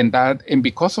 And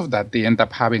because of that, they end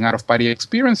up having out-of-body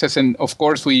experiences. And of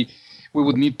course, we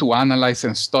would need to analyze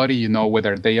and study,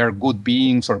 whether they are good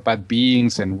beings or bad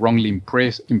beings and wrongly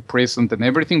imprisoned and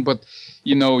everything. But,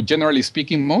 generally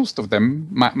speaking, most of them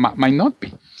might not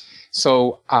be.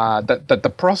 So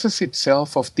the process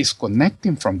itself of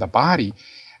disconnecting from the body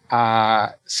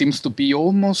seems to be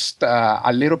almost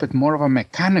a little bit more of a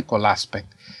mechanical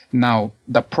aspect. Now,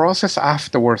 the process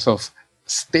afterwards of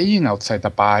staying outside the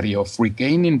body, of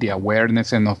regaining the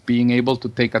awareness and of being able to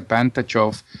take advantage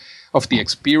of the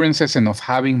experiences and of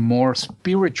having more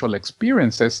spiritual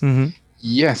experiences,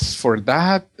 yes, for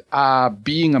that,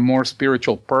 being a more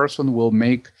spiritual person will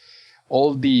make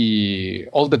all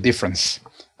the difference.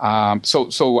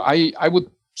 So I would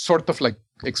sort of like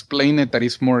explain it that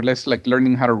it's more or less like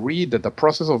learning how to read, that the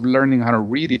process of learning how to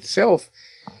read itself,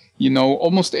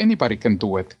 almost anybody can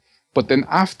do it. But then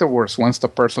afterwards, once the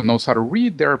person knows how to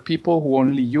read, there are people who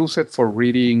only use it for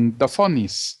reading the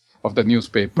funnies of the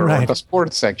newspaper or the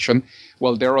sports section.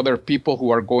 Well, there are other people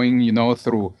who are going,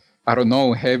 through, I don't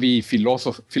know, heavy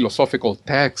philosophical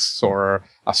texts or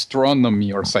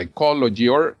astronomy or psychology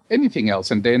or anything else.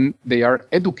 And then they are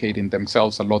educating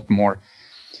themselves a lot more.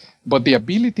 But the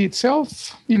ability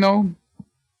itself, can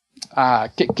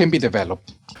be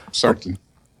developed, certainly.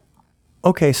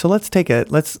 Okay, so let's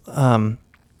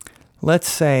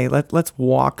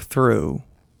walk through.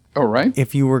 All right.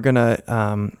 If you were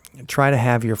gonna try to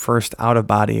have your first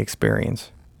out-of-body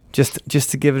experience, just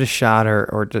to give it a shot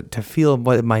or to feel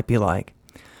what it might be like.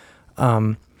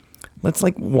 Let's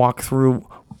walk through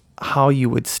how you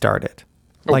would start it.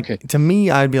 Okay. To me,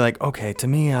 I'd be like, okay, to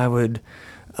me, I would,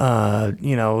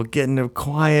 get in a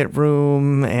quiet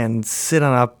room and sit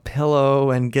on a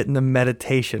pillow and get in a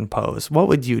meditation pose. What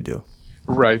would you do?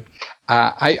 Right.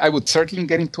 I would certainly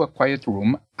get into a quiet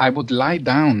room. I would lie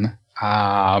down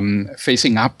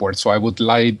facing upwards. So I would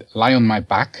lie on my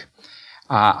back.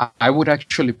 I would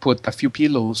actually put a few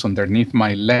pillows underneath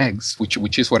my legs,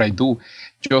 which is what I do,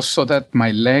 just so that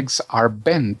my legs are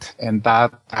bent, and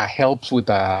that helps with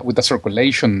the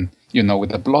circulation,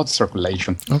 with the blood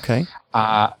circulation. Okay.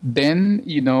 Then,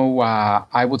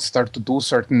 I would start to do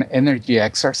certain energy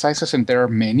exercises, and there are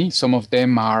many. Some of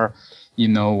them are,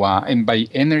 and by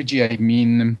energy, I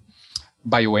mean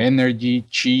bioenergy,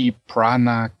 chi,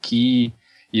 prana, ki,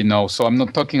 so I'm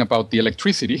not talking about the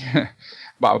electricity,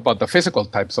 about the physical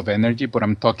types of energy, but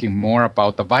I'm talking more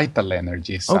about the vital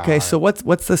energies. Okay, so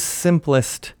what's the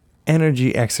simplest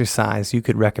energy exercise you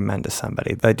could recommend to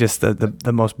somebody? Just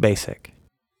the most basic.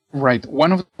 Right.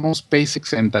 One of the most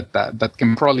basics and that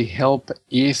can probably help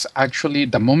is actually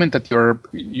the moment that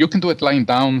you can do it lying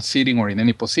down, sitting, or in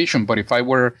any position. But if I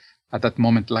were at that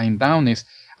moment lying down,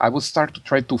 I would start to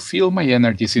try to feel my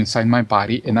energies inside my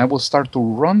body, and I will start to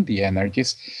run the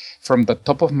energies from the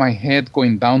top of my head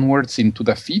going downwards into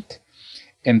the feet,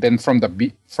 and then from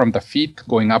the feet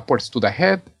going upwards to the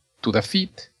head, to the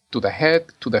feet, to the head,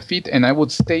 to the feet, and I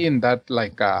would stay in that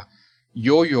like a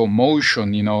yo-yo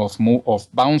motion, of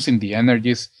bouncing the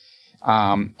energies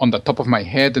on the top of my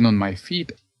head and on my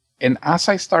feet. And as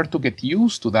I start to get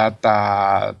used to that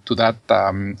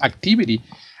activity,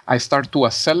 I start to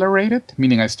accelerate it,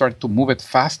 meaning I start to move it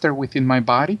faster within my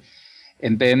body.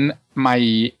 And then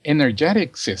my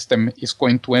energetic system is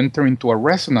going to enter into a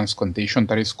resonance condition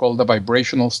that is called a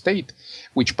vibrational state,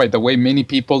 which, by the way, many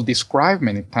people describe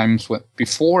many times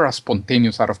before a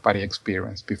spontaneous out-of-body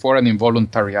experience, before an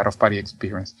involuntary out-of-body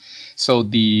experience. So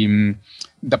the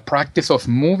practice of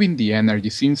moving the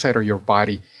energies inside of your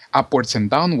body upwards and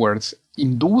downwards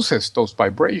induces those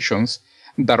vibrations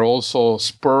that also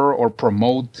spur or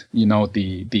promote,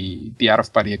 the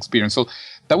out-of-body experience. So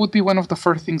that would be one of the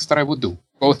first things that I would do.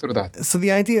 Go through that. So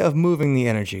the idea of moving the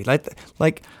energy,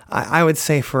 like I would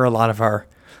say for a lot of our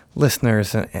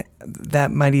listeners,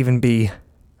 that might even be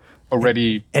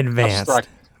already advanced. Abstract.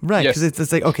 Right, Yes. because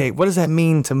it's like, okay, what does that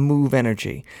mean to move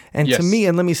energy? And Yes. to me,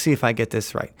 and let me see if I get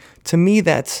this right. To me,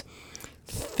 that's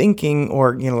thinking,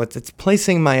 or, it's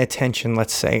placing my attention,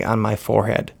 let's say, on my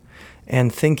forehead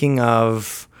and thinking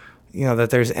of, that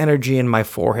there's energy in my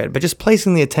forehead, but just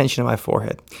placing the attention on my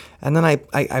forehead. And then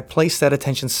I place that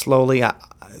attention slowly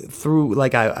through,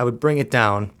 like I would bring it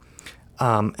down,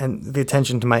 and the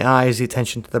attention to my eyes, the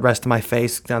attention to the rest of my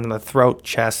face, down to the throat,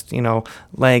 chest,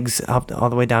 legs, up all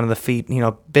the way down to the feet,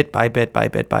 bit by bit by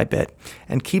bit by bit,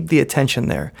 and keep the attention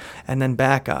there, and then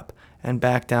back up and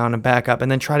back down and back up,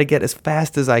 and then try to get as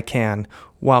fast as I can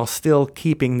while still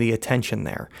keeping the attention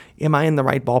there. Am I in the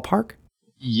right ballpark?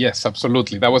 Yes,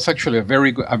 absolutely. That was actually a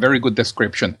very good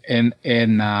description, and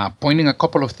pointing a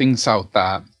couple of things out.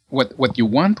 What you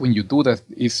want when you do that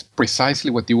is precisely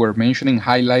what you were mentioning,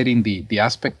 highlighting the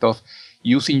aspect of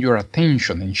using your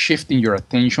attention and shifting your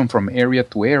attention from area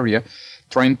to area,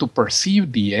 trying to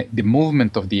perceive the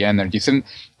movement of the energies. And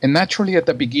naturally, at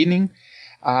the beginning,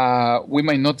 we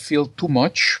might not feel too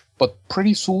much, but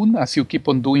pretty soon, as you keep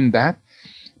on doing that,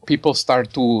 people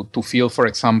start to feel, for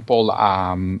example,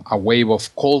 a wave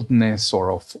of coldness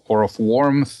or of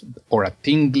warmth or a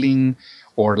tingling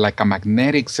or like a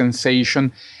magnetic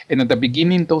sensation. And at the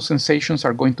beginning, those sensations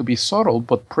are going to be subtle,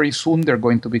 but pretty soon they're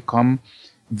going to become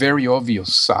very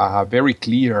obvious, very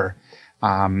clear.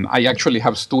 I actually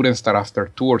have students that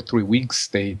after 2 or 3 weeks,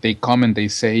 they come and they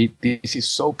say, this is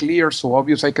so clear, so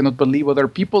obvious, I cannot believe other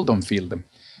people don't feel them.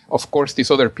 Of course, these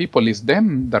other people is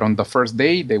them that on the first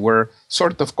day, they were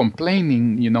sort of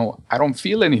complaining, I don't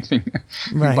feel anything.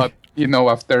 Right. But,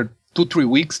 after 2-3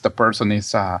 weeks, the person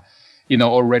is,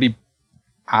 already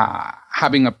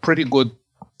having a pretty good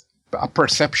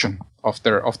perception of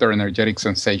their energetic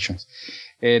sensations.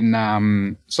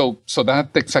 And so that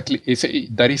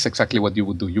is exactly what you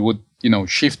would do. You would,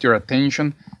 shift your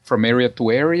attention from area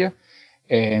to area,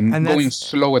 and going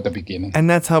slow at the beginning. And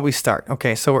that's how we start.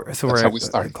 Okay, so That's how we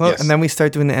start. Yes. Yes. And then we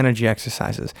start doing the energy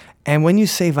exercises. And when you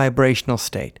say vibrational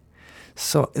state,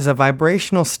 so is a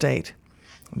vibrational state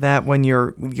that when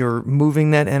you're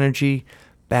moving that energy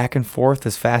back and forth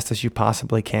as fast as you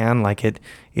possibly can, like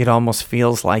it almost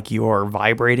feels like you're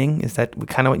vibrating? Is that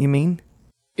kind of what you mean?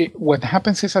 What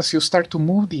happens is, as you start to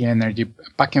move the energy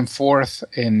back and forth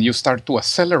and you start to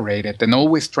accelerate it, and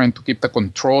always trying to keep the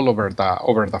control over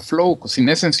the flow, because in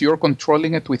essence you're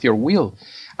controlling it with your will.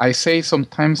 I say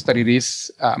sometimes that it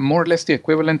is more or less the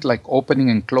equivalent like opening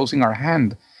and closing our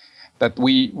hand, that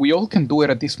we all can do it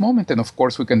at this moment, and of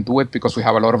course we can do it because we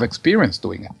have a lot of experience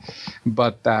doing it.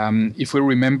 But if we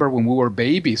remember when we were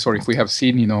babies, or if we have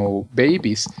seen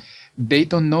babies, they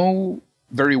don't know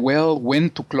very well when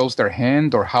to close their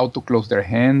hand or how to close their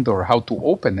hand or how to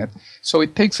open it. So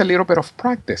it takes a little bit of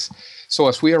practice. So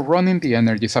as we are running the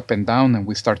energies up and down and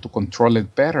we start to control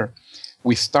it better,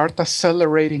 we start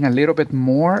accelerating a little bit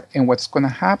more. And what's going to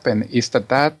happen is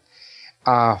that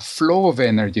flow of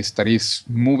energies that is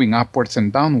moving upwards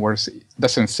and downwards, the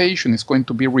sensation is going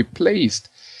to be replaced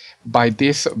by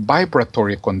this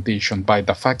vibratory condition, by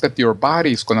the fact that your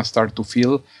body is going to start to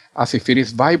feel as if it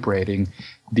is vibrating.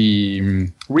 The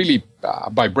really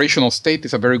vibrational state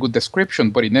is a very good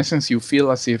description, but in essence, you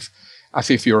feel as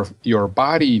if your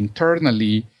body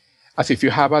internally, as if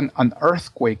you have an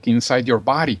earthquake inside your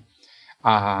body.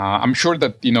 I'm sure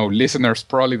that listeners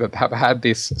probably that have had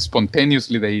this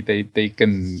spontaneously, they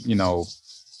can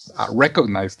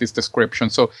recognize this description.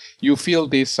 So you feel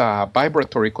this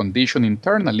vibratory condition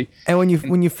internally. And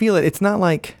when you feel it, it's not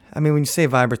like, when you say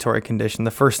vibratory condition,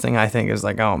 the first thing I think is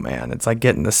like, oh man, it's like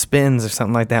getting the spins or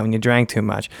something like that when you drank too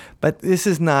much. But this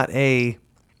is not it's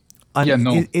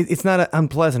not an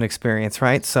unpleasant experience,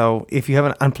 right? So if you have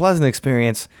an unpleasant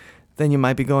experience, then you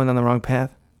might be going on the wrong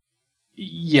path.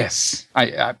 Yes,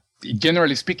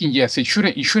 generally speaking, yes, it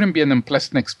shouldn't be an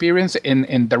unpleasant experience.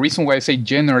 And the reason why I say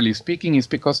generally speaking is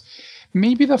because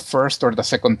maybe the first or the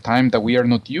second time that we are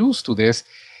not used to this,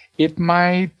 it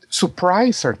might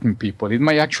surprise certain people. It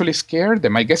might actually scare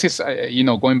them. I guess it's,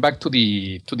 going back to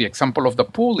the example of the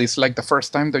pool, it's like the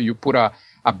first time that you put a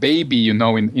baby,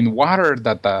 in water,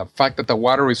 that the fact that the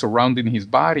water is surrounding his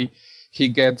body, he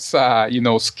gets,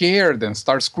 scared and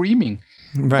starts screaming.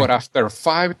 Right. But after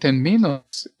 5-10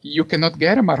 minutes, you cannot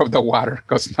get him out of the water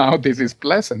because now this is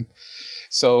pleasant.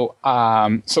 So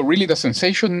really the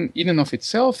sensation in and of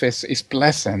itself is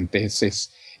pleasant.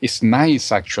 It's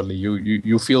nice, actually.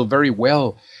 You feel very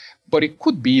well. But it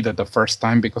could be that the first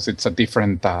time, because it's a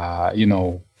different,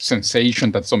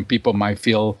 sensation, that some people might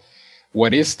feel,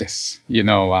 what is this?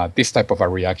 This type of a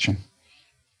reaction.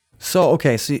 So,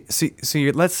 okay, so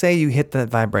let's say you hit the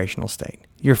vibrational state.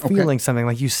 You're feeling something,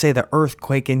 like you say, the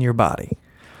earthquake in your body.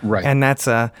 Right. And that's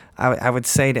I would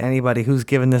say to anybody who's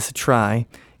given this a try,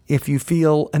 if you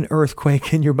feel an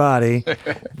earthquake in your body,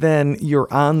 then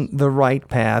you're on the right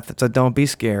path. So don't be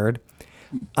scared.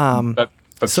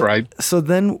 That's right. So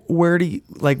then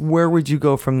where would you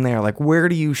go from there? Like, where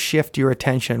do you shift your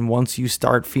attention once you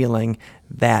start feeling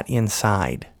that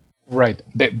inside? Right.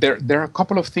 There are a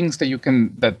couple of things that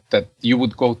you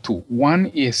would go to. One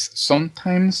is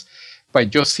sometimes by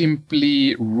just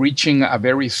simply reaching a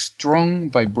very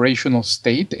strong vibrational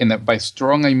state. And by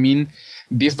strong, I mean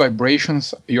these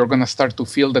vibrations, you're going to start to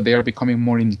feel that they are becoming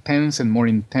more intense and more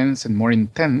intense and more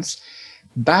intense.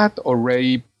 That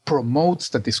already promotes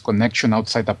the disconnection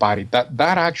outside the body. That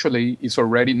actually is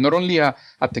already not only a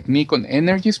technique on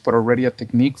energies, but already a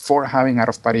technique for having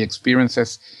out-of-body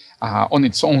experiences on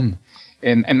its own.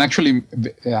 And actually,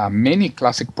 many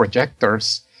classic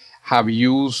projectors have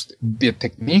used the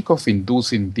technique of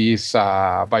inducing these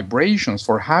vibrations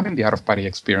for having the out-of-body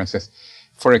experiences.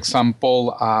 For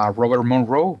example, Robert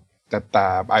Monroe, that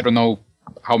I don't know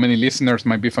how many listeners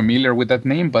might be familiar with that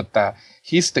name, but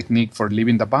his technique for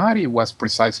leaving the body was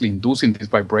precisely inducing these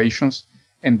vibrations,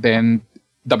 and then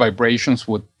the vibrations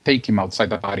would take him outside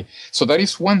the body. So that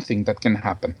is one thing that can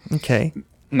happen. Okay.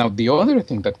 Now, the other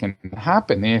thing that can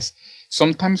happen is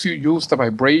sometimes you use the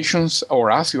vibrations,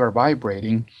 or as you are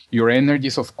vibrating, your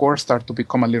energies, of course, start to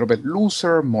become a little bit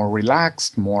looser, more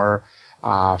relaxed, more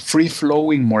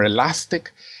free-flowing, more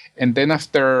elastic. And then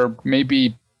after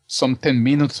maybe some 10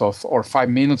 minutes or 5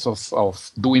 minutes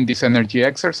of doing this energy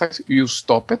exercise, you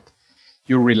stop it,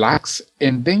 you relax,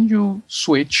 and then you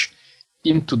switch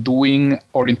into doing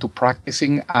or into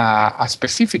practicing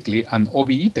specifically an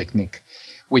OBE technique,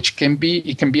 which can be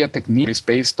a technique that is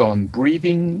based on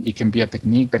breathing. It can be a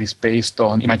technique that is based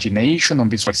on imagination, on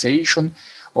visualization,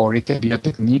 or it can be a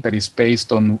technique that is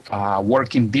based on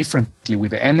working differently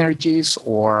with the energies,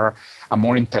 or a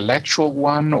more intellectual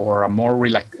one, or a more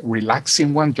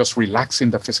relaxing one, just relaxing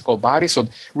the physical body. So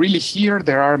really here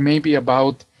there are maybe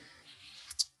about,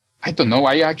 I don't know,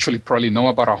 I actually probably know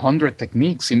about 100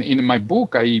 techniques. In my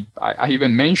book, I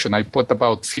even mentioned, I put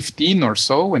about 15 or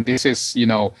so, and this is,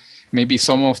 maybe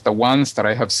some of the ones that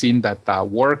I have seen that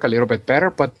work a little bit better.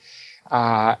 But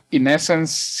in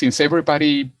essence, since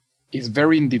everybody is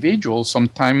very individual,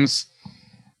 sometimes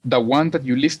the one that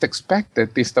you least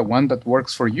expected is the one that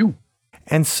works for you.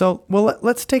 And so, well,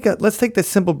 let's take the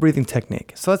simple breathing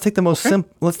technique. So let's take the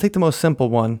most simple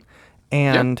one.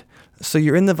 And so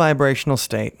you're in the vibrational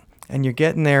state, and you're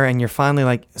getting there, and you're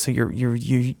finally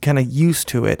you're kind of used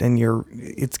to it, and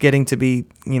it's getting to be,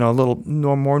 a little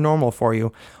more normal for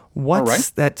you.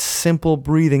 What's that simple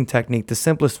breathing technique, the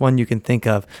simplest one you can think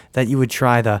of, that you would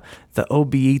try the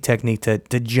OBE technique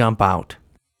to jump out?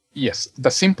 Yes,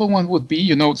 the simple one would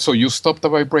be, so you stop the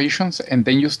vibrations and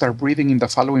then you start breathing in the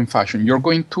following fashion. You're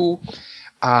going to,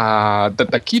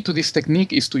 the key to this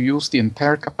technique is to use the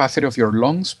entire capacity of your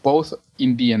lungs, both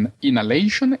in the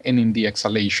inhalation and in the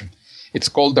exhalation. It's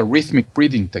called the rhythmic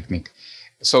breathing technique.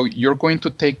 So you're going to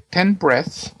take 10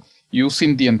 breaths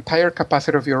using the entire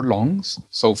capacity of your lungs,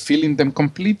 so filling them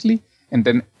completely and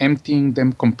then emptying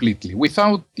them completely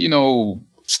without,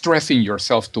 stressing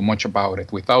yourself too much about it,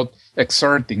 without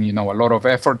exerting, a lot of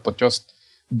effort, but just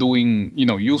doing,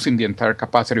 using the entire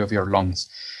capacity of your lungs.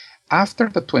 After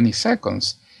the 20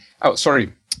 seconds,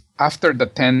 after the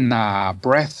 10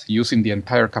 breaths using the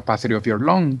entire capacity of your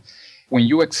lung, when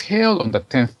you exhale on the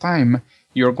 10th time,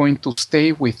 you're going to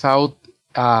stay without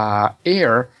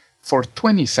air for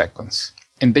 20 seconds.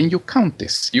 And then you count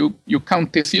this. You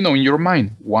count this, in your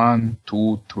mind. 1,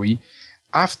 2, 3.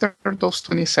 After those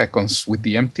 20 seconds with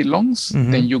the empty lungs,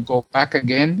 then you go back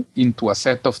again into a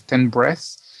set of 10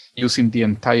 breaths using the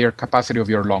entire capacity of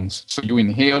your lungs. So you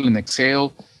inhale and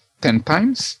exhale 10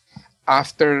 times.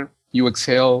 After you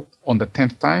exhale on the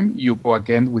 10th time, you go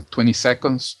again with 20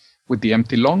 seconds with the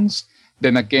empty lungs.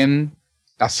 Then again,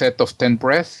 a set of 10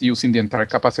 breaths using the entire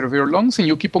capacity of your lungs. And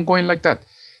you keep on going like that.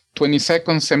 20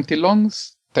 seconds, empty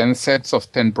lungs, 10 sets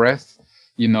of 10 breaths,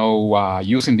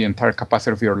 using the entire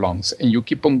capacity of your lungs. And you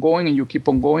keep on going and you keep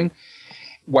on going.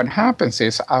 What happens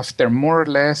is after more or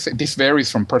less, this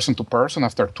varies from person to person,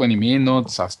 after 20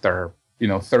 minutes, after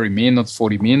 30 minutes,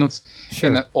 40 minutes. Sure.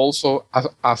 And also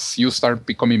as you start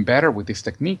becoming better with this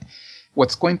technique,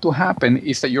 what's going to happen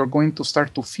is that you're going to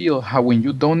start to feel how when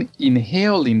you don't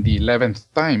inhale in the 11th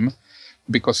time,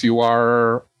 because you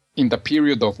are in the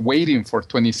period of waiting for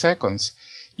 20 seconds,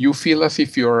 you feel as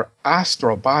if your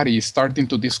astral body is starting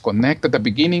to disconnect at the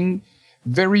beginning,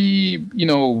 a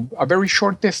very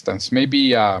short distance,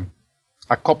 maybe a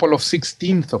couple of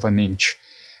 16th of an inch.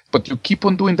 But you keep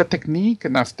on doing the technique,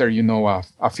 and after,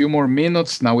 a few more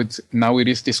minutes, now it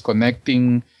is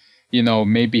disconnecting,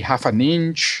 maybe half an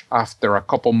inch. After a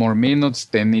couple more minutes,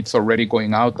 then it's already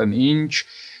going out an inch.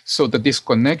 So the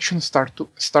disconnection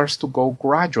starts to go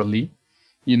gradually,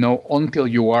 until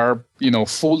you are,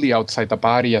 fully outside the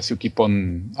body as you keep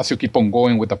on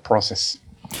going with the process.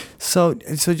 So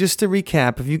just to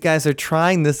recap, if you guys are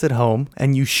trying this at home,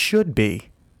 and you should be,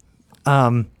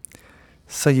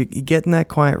 so you get in that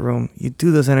quiet room, you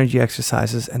do those energy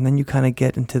exercises, and then you kind of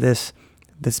get into this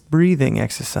breathing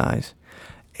exercise,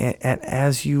 and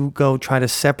as you go, try to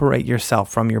separate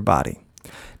yourself from your body.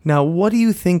 Now, what do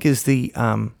you think is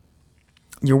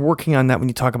you're working on that when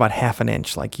you talk about half an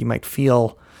inch, like you might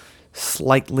feel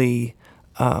slightly,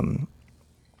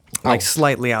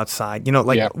 slightly outside,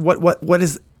 Yeah. what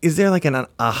is there like an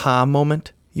aha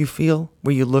moment you feel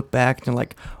where you look back and you're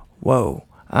like, whoa,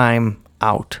 I'm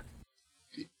out?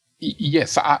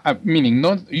 Yes, meaning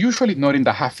usually not in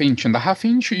the half inch. In the half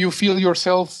inch, you feel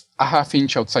yourself a half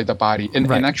inch outside the body. And,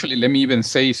 Right. and actually, let me even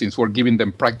say, since we're giving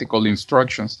them practical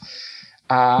instructions,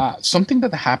 something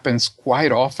that happens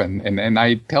quite often, and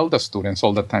I tell the students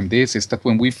all the time this, is that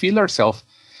when we feel ourselves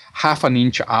half an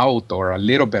inch out or a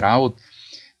little bit out,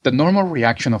 the normal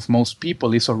reaction of most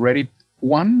people is already,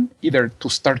 one, either to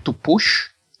start to push,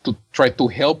 to try to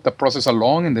help the process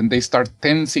along, and then they start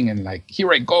tensing and like,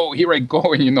 here I go,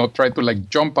 and try to like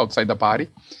jump outside the body,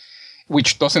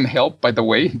 which doesn't help, by the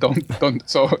way. Don't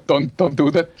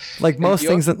do that. Like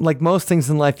most things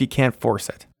in life, you can't force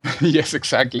it. Yes,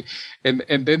 exactly. And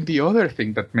then the other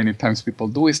thing that many times people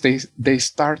do is they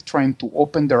start trying to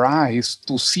open their eyes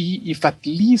to see if at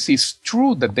least it's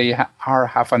true that they are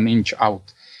half an inch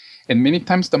out. And many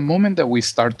times the moment that we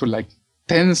start to like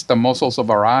tense the muscles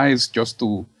of our eyes just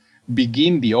to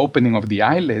begin the opening of the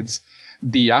eyelids,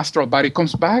 the astral body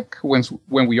comes back.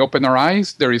 When we open our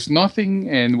eyes, there is nothing,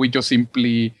 and we just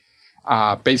simply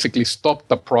basically stop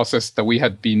the process that we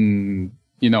had been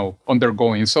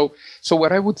undergoing. So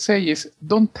what I would say is,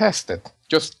 don't test it.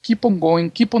 Just keep on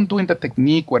going, keep on doing the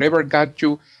technique. Whatever got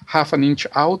you half an inch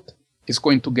out is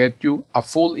going to get you a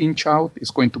full inch out.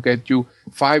 It's going to get you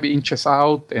 5 inches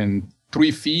out and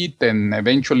 3 feet and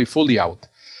eventually fully out.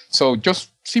 So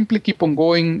just simply keep on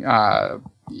going.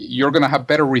 You're going to have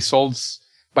better results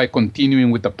by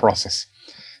continuing with the process.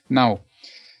 Now,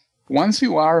 once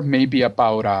you are maybe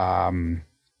about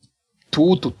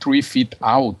 2 to 3 feet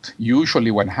out,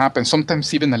 usually what happens,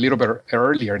 sometimes even a little bit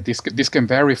earlier, this can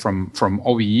vary from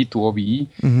OBE to OBE,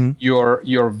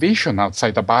 your vision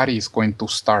outside the body is going to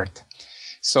start.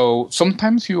 So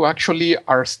sometimes you actually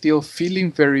are still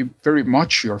feeling very, very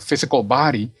much your physical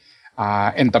body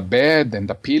and the bed and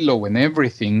the pillow and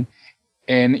everything.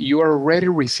 And you are already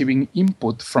receiving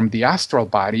input from the astral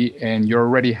body, and you're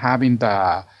already having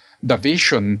the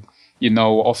vision,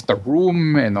 of the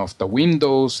room and of the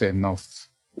windows and of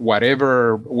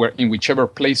in whichever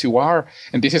place you are.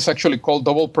 And this is actually called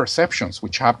double perceptions,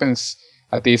 which happens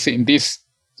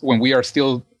when we are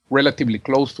still relatively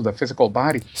close to the physical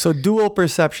body. So dual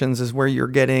perceptions is where you're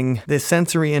getting the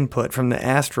sensory input from the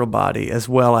astral body as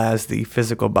well as the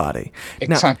physical body.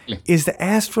 Exactly. Now, is the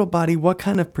astral body, what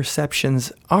kind of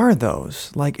perceptions are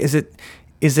those? Like, is it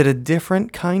a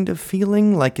different kind of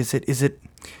feeling? Like, is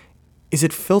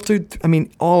it filtered? I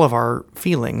mean, all of our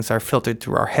feelings are filtered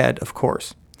through our head, of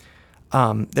course.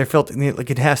 They're filtered, like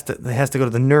it has to go to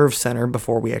the nerve center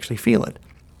before we actually feel it.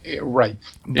 Right.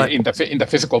 But in the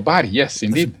physical body, yes,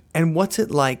 indeed. And what's it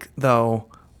like, though,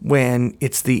 when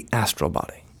it's the astral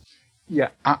body? Yeah,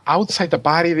 outside the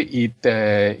body,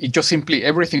 it just simply,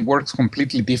 everything works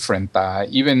completely different.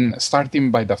 Even starting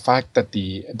by the fact that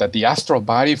the astral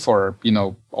body, for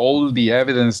all the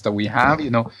evidence that we have,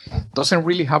 doesn't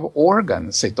really have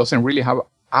organs. It doesn't really have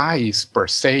eyes per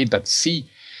se that see.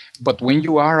 But when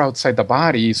you are outside the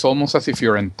body, it's almost as if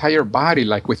your entire body,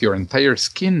 like with your entire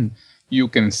skin, you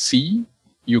can see,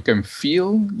 you can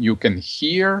feel, you can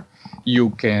hear,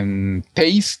 you can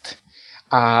taste.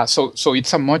 So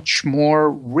it's a much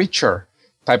more richer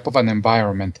type of an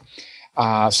environment.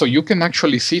 So you can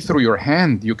actually see through your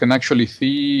hand. You can actually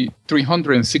see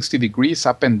 360 degrees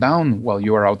up and down while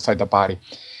you are outside the body.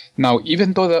 Now,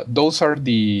 even though those are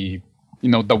the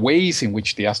ways in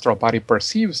which the astral body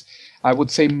perceives, I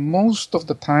would say most of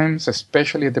the times,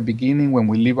 especially at the beginning when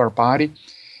we leave our body,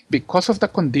 because of the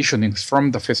conditionings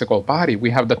from the physical body, we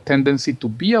have the tendency to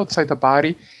be outside the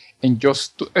body and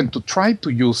to try to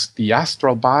use the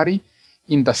astral body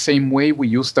in the same way we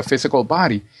use the physical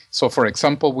body. So, for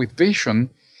example, with vision,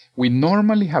 we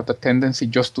normally have the tendency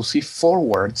just to see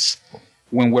forwards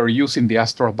when we're using the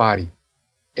astral body.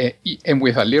 And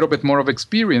with a little bit more of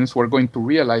experience, we're going to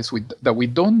realize that we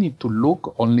don't need to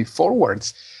look only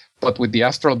forwards. But with the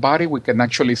astral body, we can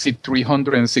actually see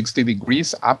 360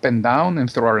 degrees up and down and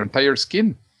through our entire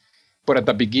skin. But at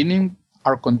the beginning,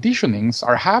 our conditionings,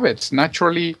 our habits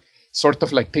naturally sort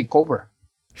of like take over.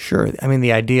 Sure. I mean,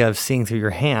 the idea of seeing through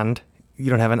your hand, you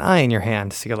don't have an eye in your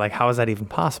hand. So you're like, how is that even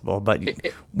possible? But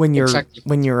when you're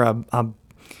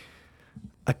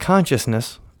a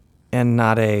consciousness and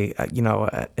not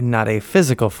a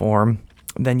physical form,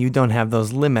 then you don't have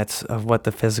those limits of what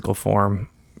the physical form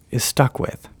is stuck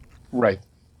with. Right.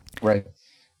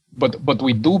 But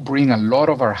we do bring a lot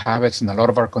of our habits and a lot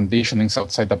of our conditionings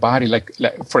outside the body. Like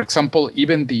for example,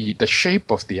 even the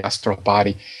shape of the astral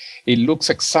body, it looks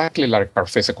exactly like our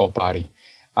physical body.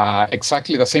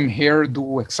 Exactly the same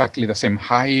hairdo, exactly the same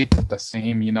height, the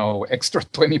same, extra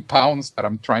 20 pounds that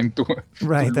I'm trying to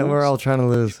Right, that we're all trying to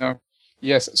lose.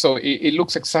 Yes, so it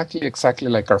looks exactly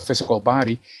like our physical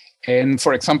body. And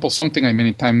for example, something I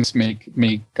many times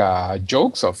make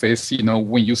jokes of is,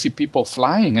 when you see people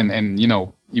flying and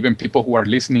even people who are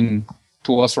listening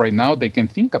to us right now, they can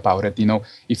think about it.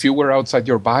 If you were outside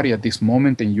your body at this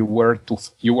moment and you were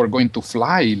going to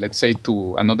fly, let's say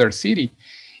to another city,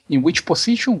 in which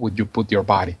position would you put your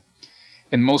body?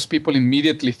 And most people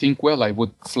immediately think, well, I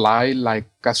would fly like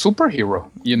a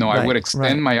superhero. I would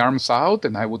extend my arms out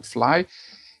and I would fly.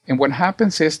 And what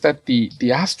happens is that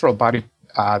the astral body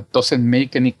doesn't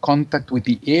make any contact with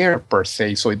the air per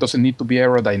se, so it doesn't need to be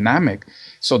aerodynamic.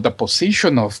 So the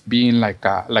position of being like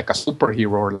a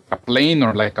superhero or like a plane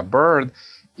or like a bird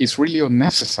is really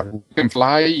unnecessary. We can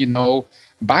fly,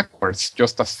 backwards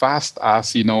just as fast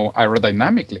as,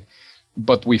 aerodynamically.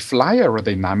 But we fly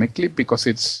aerodynamically because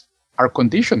it's our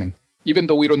conditioning. Even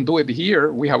though we don't do it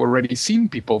here, we have already seen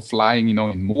people flying,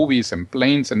 in movies and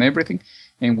planes and everything.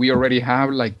 And we already have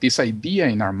like this idea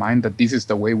in our mind that this is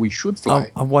the way we should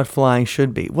fly. Of what flying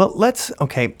should be. Well,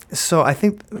 so I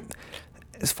think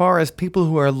as far as people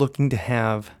who are looking to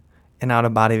have an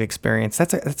out-of-body experience,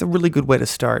 that's a really good way to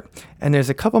start. And there's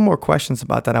a couple more questions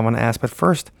about that I want to ask. But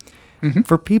first,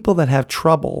 for people that have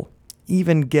trouble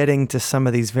even getting to some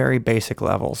of these very basic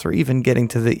levels or even getting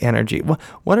to the energy,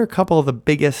 what are a couple of the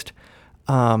biggest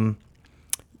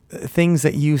things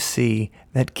that you see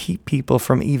that keep people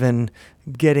from even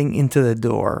getting into the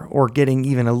door or getting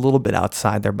even a little bit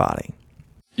outside their body?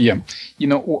 Yeah.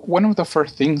 One of the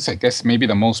first things, I guess maybe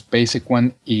the most basic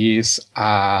one, is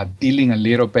dealing a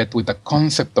little bit with the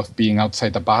concept of being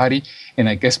outside the body. And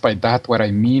I guess by that, what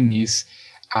I mean is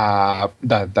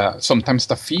sometimes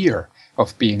the fear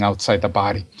of being outside the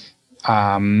body.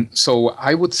 So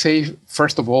I would say,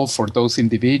 first of all, for those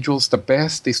individuals, the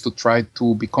best is to try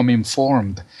to become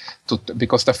informed,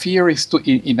 because the fear is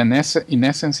in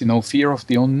essence, fear of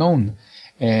the unknown.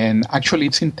 And actually,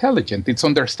 it's intelligent. It's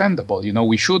understandable.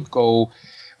 We should go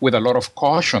with a lot of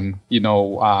caution,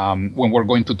 when we're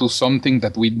going to do something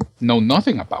that we know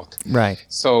nothing about. Right.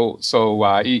 So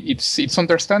it's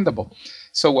understandable.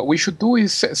 So what we should do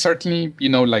is certainly,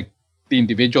 like the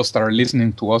individuals that are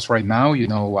listening to us right now,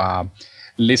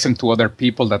 listen to other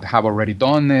people that have already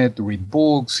done it, read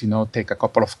books, take a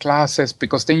couple of classes,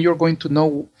 because then you're going to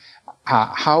know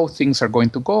how things are going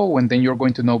to go, and then you're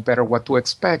going to know better what to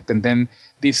expect, and then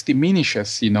this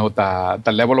diminishes,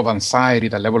 the level of anxiety,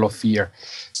 the level of fear.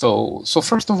 So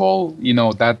first of all,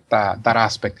 that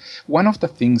aspect. One of the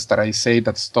things that I say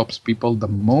that stops people the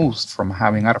most from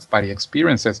having out-of-body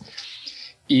experiences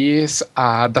is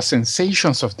the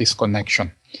sensations of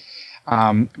disconnection.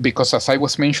 Because as I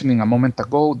was mentioning a moment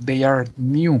ago, they are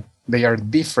new, they are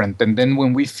different. And then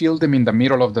when we feel them in the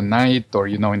middle of the night, or,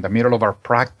 in the middle of our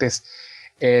practice,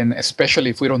 and especially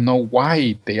if we don't know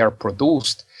why they are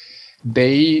produced,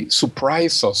 they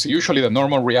surprise us. Usually the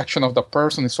normal reaction of the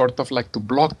person is sort of like to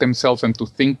block themselves and to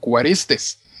think, what is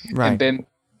this? Right. And then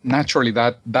naturally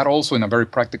that also in a very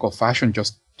practical fashion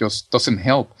just doesn't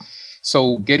help.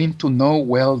 So getting to know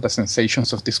well the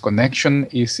sensations of disconnection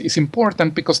is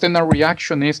important, because then our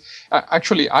reaction is,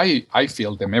 actually I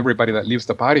feel them, everybody that leaves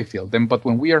the body feels them, but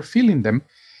when we are feeling them,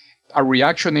 our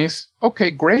reaction is,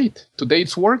 okay, great, today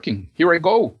it's working, here I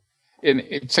go. And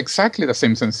it's exactly the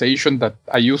same sensation that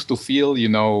I used to feel,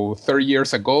 30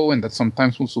 years ago, and that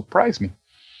sometimes will surprise me.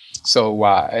 So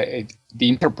the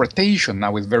interpretation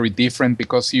now is very different,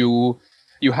 because you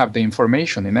have the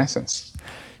information in essence.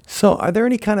 So are there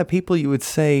any kind of people you would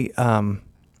say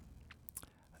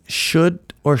should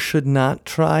or should not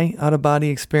try out-of-body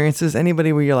experiences?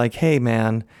 Anybody where you're like, hey,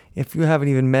 man, if you haven't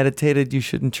even meditated, you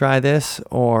shouldn't try this?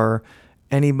 Or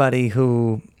anybody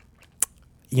who,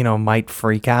 might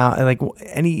freak out? Like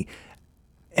any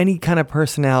kind of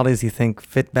personalities you think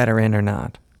fit better in or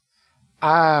not?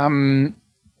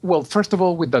 Well, first of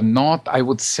all, with the not, I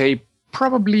would say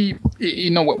probably,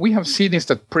 what we have seen is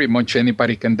that pretty much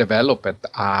anybody can develop it.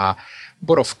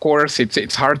 But of course,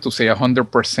 it's hard to say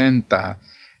 100%.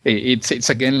 It's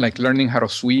again like learning how to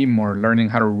swim or learning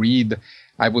how to read.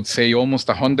 I would say almost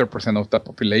 100% of the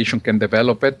population can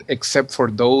develop it, except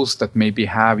for those that maybe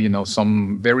have,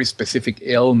 some very specific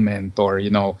ailment, or,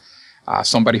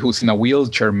 somebody who's in a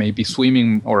wheelchair, maybe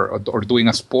swimming or doing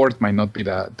a sport might not be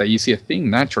the easiest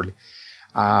thing naturally.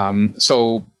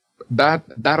 So that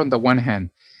on the one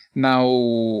hand. Now,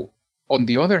 on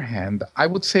the other hand, I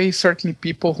would say certainly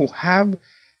people who have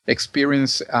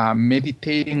experience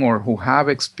meditating, or who have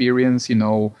experience,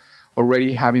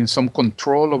 already having some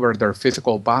control over their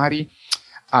physical body,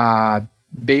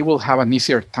 they will have an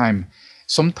easier time.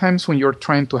 Sometimes when you're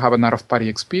trying to have an out-of-body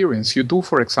experience, you do,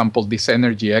 for example, these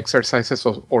energy exercises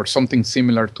or something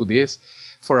similar to this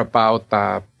for about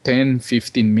 10,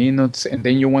 15 minutes, and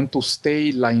then you want to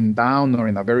stay lying down or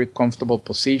in a very comfortable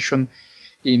position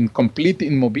in complete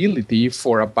immobility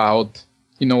for about,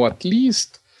 at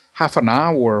least half an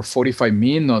hour, 45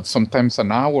 minutes, sometimes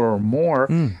an hour or more,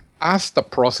 as the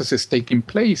process is taking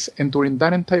place. And during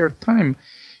that entire time,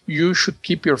 you should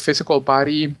keep your physical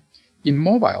body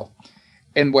immobile.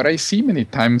 And what I see many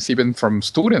times, even from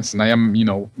students, and I am,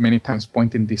 many times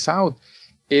pointing this out,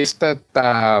 is that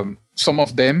some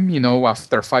of them,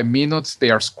 after 5 minutes, they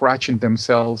are scratching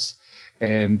themselves,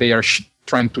 and they are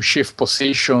trying to shift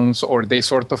positions, or they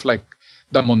sort of like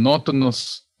the monotony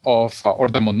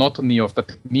of the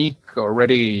technique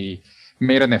already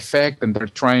made an effect, and they're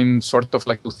trying sort of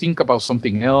like to think about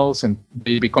something else, and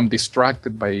they become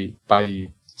distracted by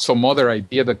some other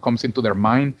idea that comes into their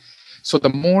mind. So the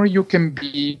more you can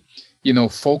be,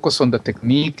 focus on the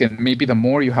technique, and maybe the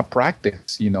more you have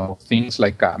practice, things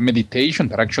like meditation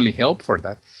that actually help for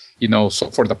that, so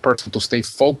for the person to stay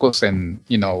focused and,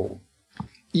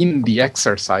 in the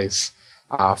exercise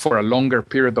for a longer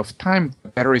period of time, the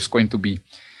better it's going to be.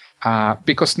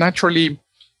 Because naturally,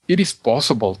 it is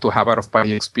possible to have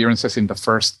out-of-body experiences in the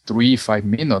first 3-5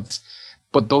 minutes,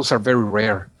 but those are very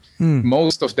rare.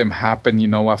 Most of them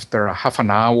happen, after a half an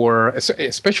hour,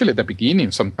 especially at the beginning,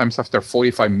 sometimes after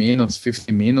 45 minutes,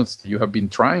 50 minutes you have been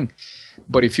trying.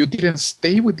 But if you didn't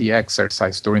stay with the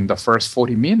exercise during the first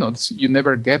 40 minutes, you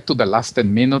never get to the last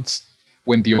 10 minutes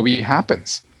when the OB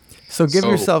happens. So give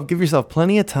yourself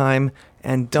plenty of time,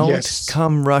 and don't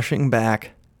come rushing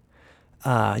back.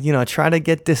 Try to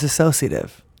get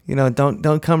disassociative.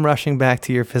 Don't come rushing back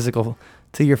to your physical,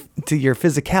 to your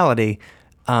physicality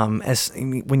as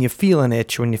when you feel an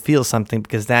itch, when you feel something,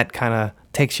 because that kind of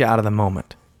takes you out of the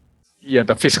moment. Yeah,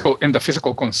 the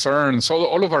physical concerns,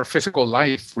 all of our physical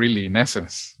life, really, in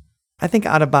essence. I think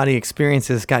out-of-body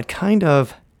experiences got kind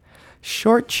of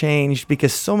shortchanged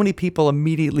because so many people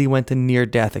immediately went to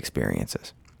near-death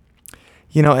experiences,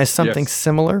 as something Yes.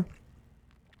 similar.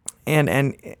 And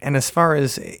as far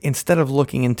as, instead of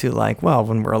looking into like, well,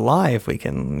 when we're alive, we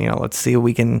can, let's see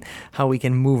how we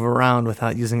can move around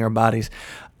without using our bodies.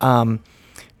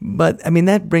 But I mean,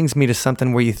 that brings me to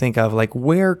something where you think of like,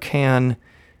 what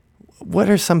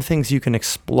are some things you can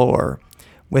explore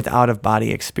with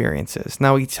out-of-body experiences?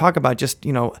 Now we talk about just,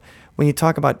 when you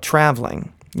talk about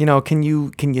traveling, can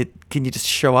you just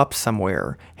show up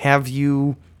somewhere? Have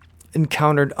you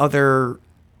encountered other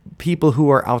people who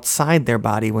are outside their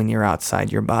body when you're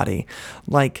outside your body?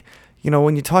 Like,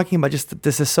 when you're talking about just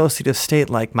this associative state,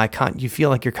 like you feel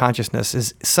like your consciousness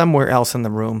is somewhere else in the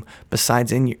room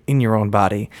besides in your own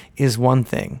body, is one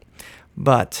thing.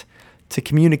 But to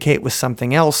communicate with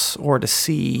something else or to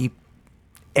see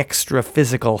extra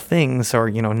physical things or,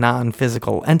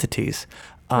 non-physical entities,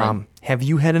 Right. have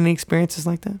you had any experiences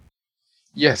like that?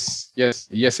 Yes,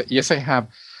 I have.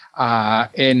 I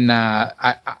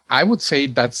would say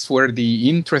that's where the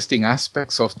interesting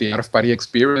aspects of the out-of-body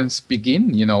experience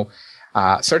begin.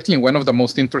 Certainly one of the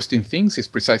most interesting things is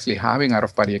precisely having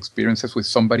out-of-body experiences with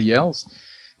somebody else,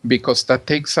 because that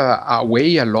takes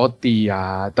away a lot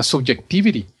the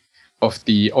subjectivity of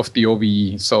the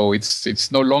OBE. So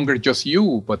it's no longer just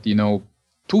you, but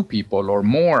two people or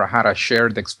more had a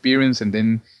shared experience, and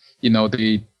then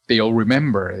they all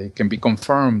remember. It can be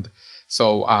confirmed.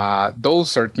 So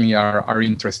those certainly are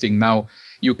interesting. Now,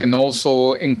 you can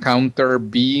also encounter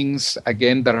beings,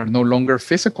 again, that are no longer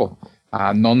physical,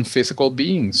 non-physical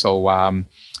beings. So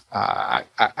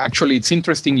actually, it's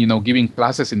interesting, giving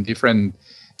classes in different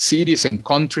cities and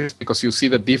countries, because you see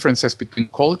the differences between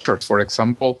cultures. For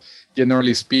example,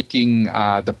 generally speaking,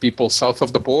 the people south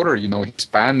of the border,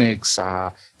 Hispanics,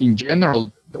 in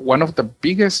general, one of the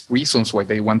biggest reasons why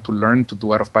they want to learn to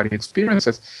do out-of-body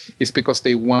experiences is because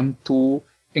they want to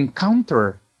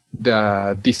encounter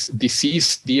these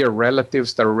deceased dear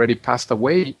relatives that already passed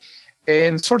away,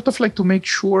 and sort of like to make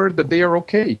sure that they are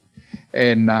okay.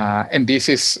 And this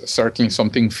is certainly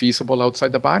something feasible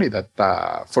outside the body,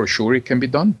 that for sure it can be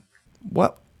done.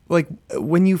 What, like,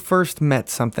 when you first met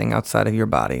something outside of your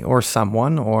body or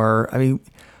someone,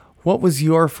 what was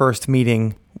your first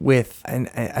meeting with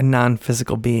a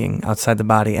non-physical being outside the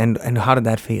body, and how did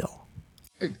that feel?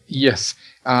 Yes.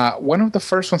 One of the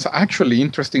first ones, actually,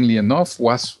 interestingly enough,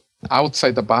 was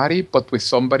outside the body, but with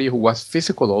somebody who was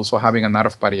physical, also having an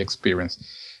out-of-body experience,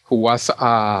 who was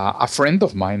a friend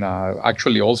of mine,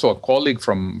 actually also a colleague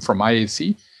from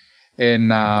IAC.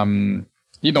 And, I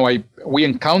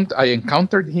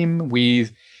encountered him.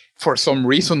 For some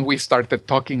reason, we started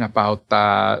talking about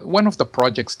one of the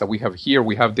projects that we have here.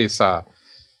 We have this,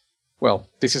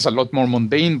 this is a lot more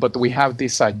mundane, but we have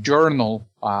this journal,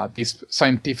 this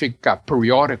scientific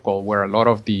periodical, where a lot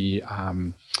of the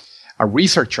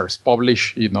researchers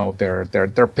publish,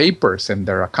 their papers and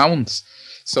their accounts.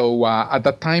 So at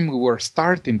that time, we were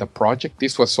starting the project.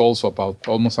 This was also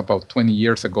almost about 20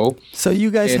 years ago. So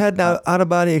you guys had an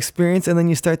out-of-body experience, and then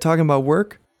you start talking about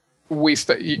work? You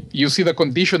see the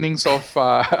conditionings of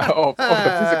the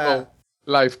physical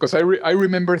life. Because I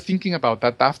remember thinking about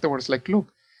that afterwards, like,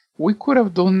 look, we could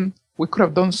have done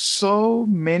so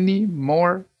many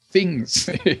more things,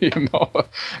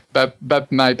 that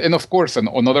night. And of course,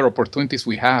 on other opportunities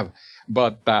we have.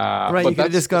 But right, you could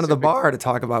have just gone to the bar to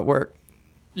talk about work.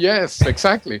 Yes,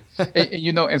 exactly.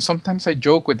 and sometimes I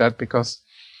joke with that, because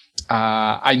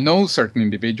I know certain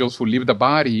individuals who leave the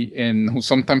body, and who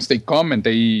sometimes they come and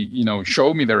they,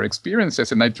 show me their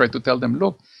experiences, and I try to tell them,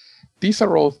 look, these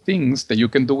are all things that you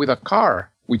can do with a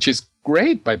car, which is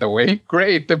great, by the way,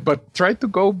 great, but try to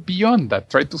go beyond that.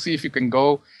 Try to see if you can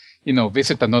go,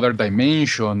 visit another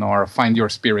dimension, or find your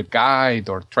spirit guide,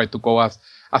 or try to go as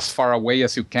far away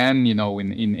as you can,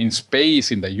 in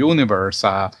space, in the universe.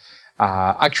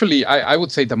 Actually, I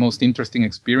would say the most interesting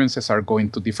experiences are going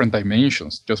to different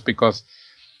dimensions, just because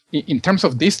in terms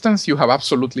of distance, you have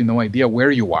absolutely no idea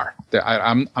where you are.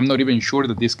 I'm not even sure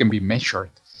that this can be measured.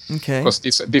 Okay. Because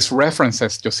these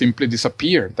references just simply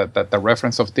disappear, that the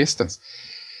reference of distance.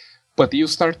 But you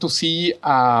start to see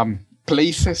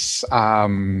places,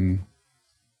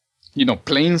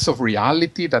 planes of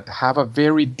reality that have a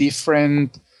very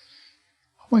different,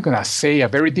 a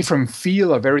very different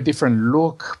feel, a very different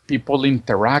look. People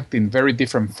interact in very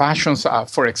different fashions.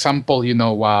 For example,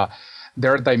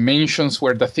 there are dimensions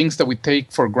where the things that we take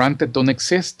for granted don't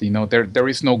exist. There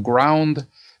is no ground.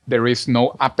 There is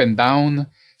no up and down.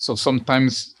 So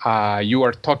sometimes you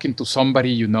are talking to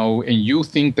somebody, and you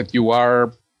think that you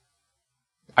are,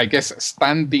 I guess,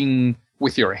 standing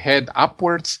with your head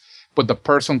upwards, but the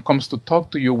person comes to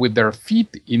talk to you with their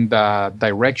feet in the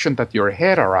direction that your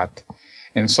head are at.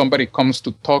 And somebody comes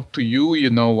to talk to you,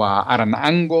 at an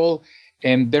angle,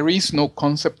 and there is no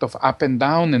concept of up and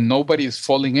down, and nobody is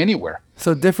falling anywhere.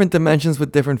 So different dimensions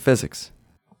with different physics.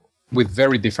 With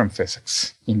very different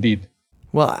physics, indeed.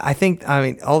 Well, I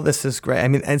mean, all this is great. I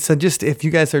mean, and so just if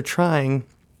you guys are trying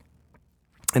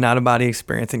an out-of-body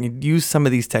experience and you use some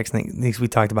of these techniques we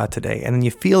talked about today, and then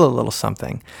you feel a little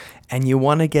something, and you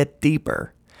want to get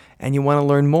deeper, and you want to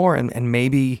learn more, and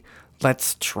maybe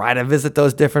let's try to visit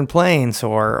those different planes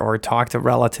or talk to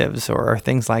relatives or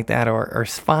things like that, or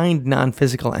find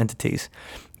non-physical entities,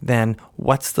 then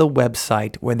what's the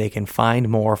website where they can find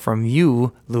more from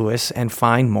you, Luis, and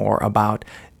find more about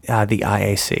the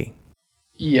IAC?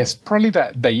 Yes, probably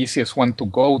the easiest one to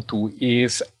go to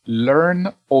is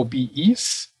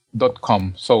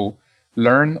learnobes.com. So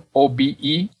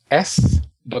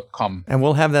learnobes.com. And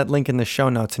we'll have that link in the show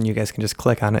notes, and you guys can just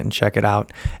click on it and check it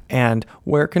out. And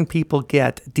where can people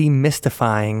get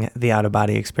Demystifying the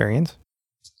Out-of-Body Experience?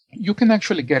 You can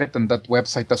actually get it on that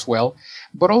website as well.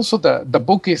 But also the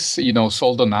book is,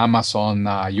 sold on Amazon.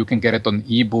 You can get it on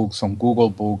ebooks, on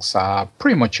Google Books,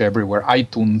 pretty much everywhere.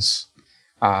 iTunes,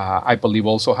 I believe,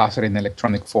 also has it in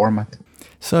electronic format.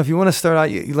 So if you want to start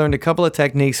out, you learned a couple of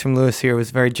techniques from Luis here. He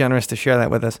was very generous to share that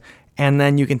with us. And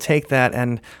then you can take that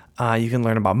and you can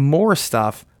learn about more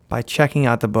stuff by checking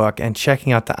out the book and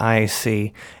checking out the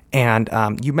IAC. And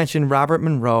you mentioned Robert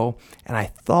Monroe, and I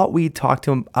thought we talked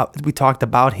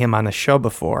about him on the show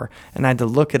before, and I had to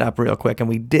look it up real quick. And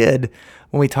we did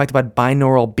when we talked about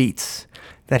binaural beats,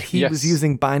 that he was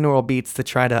using binaural beats to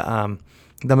try to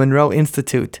the Monroe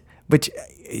Institute. Which,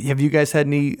 have you guys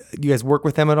work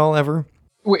with them at all ever?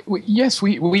 Yes,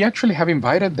 we actually have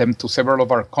invited them to several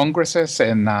of our congresses,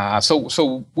 and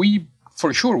so we,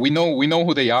 for sure, we know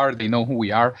who they are. They know who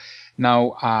we are.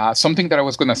 Now, something that I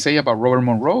was going to say about Robert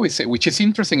Monroe which is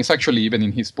interesting, is actually even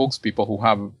in his books. People who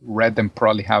have read them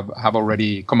probably have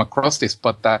already come across this.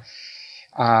 But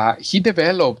he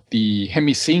developed the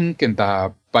hemisync and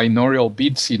the binaural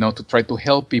beats, to try to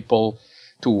help people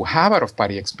to have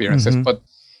out-of-body experiences. Mm-hmm. But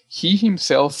he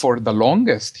himself, for the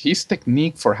longest, his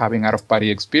technique for having out-of-body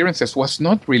experiences was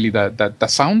not really the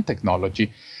sound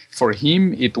technology. For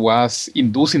him, it was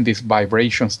inducing these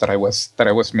vibrations that I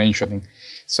was mentioning.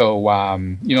 So,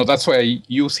 that's why I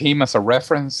use him as a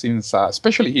reference, since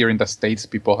especially here in the States,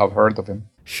 people have heard of him.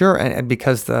 Sure, and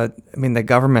because the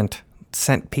government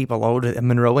sent people over to the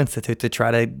Minero Institute to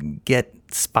try to get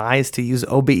spies to use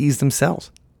OBEs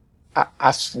themselves.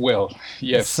 As well,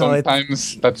 yes. So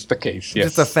sometimes that's the case.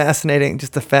 Yes, just a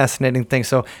fascinating thing.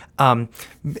 So,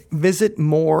 visit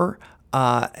more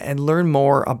and learn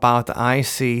more about the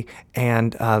IC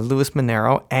and Luis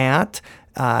Minero at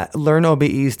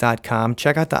learnobes.com.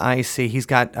 Check out the IC. He's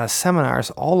got seminars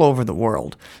all over the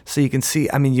world, so you can see.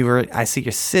 I see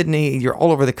you're Sydney. You're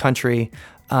all over the country.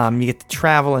 You get to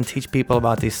travel and teach people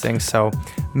about these things. So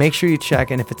make sure you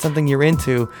check. And if it's something you're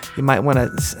into, you might want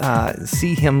to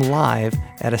see him live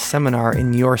at a seminar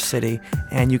in your city.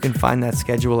 And you can find that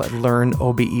schedule at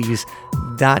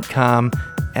learnobes.com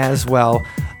as well.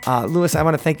 Luis, I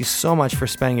want to thank you so much for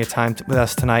spending your time with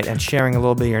us tonight and sharing a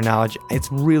little bit of your knowledge. It's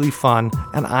really fun.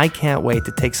 And I can't wait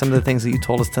to take some of the things that you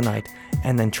told us tonight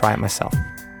and then try it myself.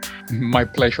 My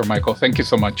pleasure, Michael. Thank you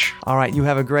so much. All right. You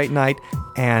have a great night,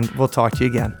 and we'll talk to you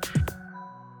again.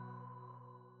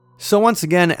 So once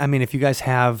again, if you guys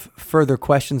have further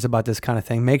questions about this kind of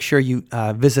thing, make sure you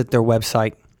visit their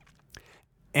website.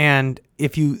 And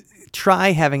if you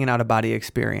try having an out-of-body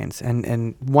experience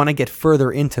and want to get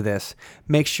further into this,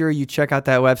 make sure you check out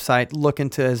that website, look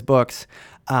into his books,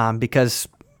 because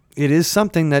it is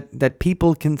something that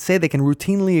people can say they can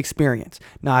routinely experience.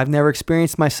 Now, I've never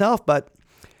experienced myself, but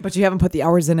you haven't put the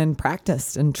hours in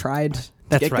practiced and tried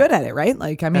to get good at it, right?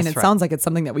 Sounds like it's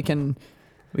something that we can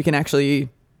actually,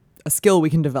 a skill we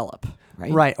can develop,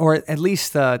 right? Right, or at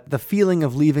least the feeling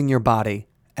of leaving your body,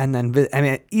 and then,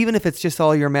 even if it's just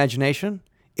all your imagination,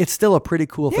 it's still a pretty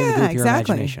cool thing to do with your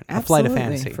imagination. Absolutely. A flight of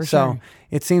fantasy. For so sure.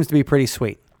 It seems to be pretty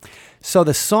sweet. So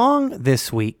the song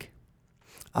this week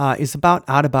is about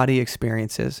out-of-body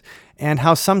experiences and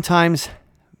how sometimes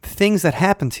things that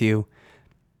happen to you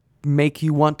make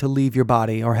you want to leave your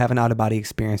body or have an out-of-body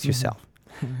experience yourself.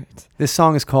 Right. This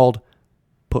song is called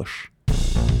Push.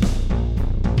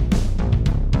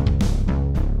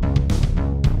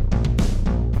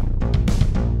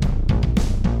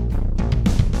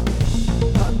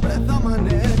 Hot breath on my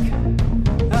neck,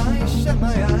 I shut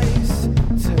my eyes.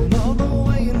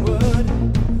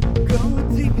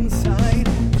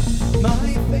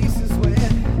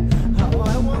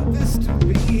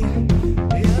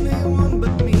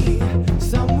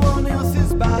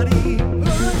 body.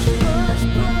 Push, push,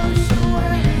 push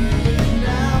away and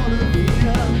out of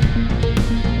here.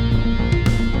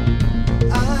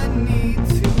 I need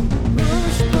to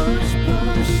push, push,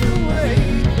 push away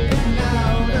and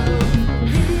out of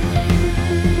here.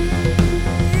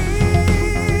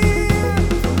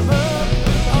 From up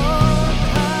on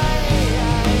high,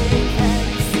 I can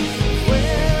see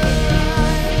where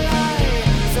I lie.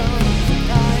 Some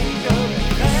kind of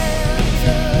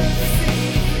fantasy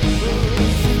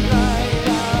pushed right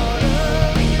out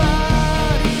of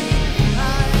body. I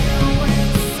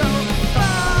went so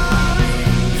far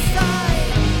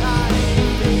inside, I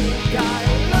think I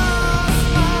lost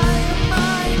my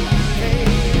mind.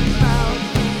 Came out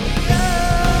the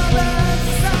other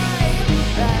side.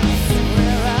 That's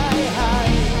where I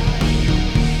hide.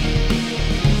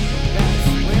 That's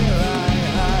where I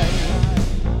hide.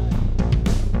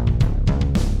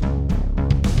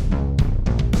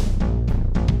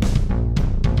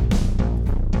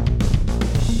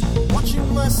 Watching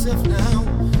myself now,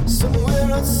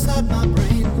 somewhere outside my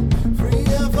brain, free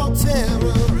of all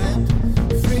terror and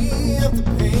free of the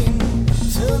pain.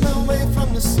 Turn away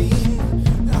from the scene,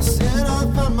 I set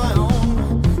off on my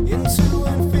own into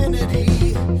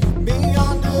infinity,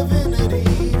 beyond divinity.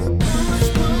 Push,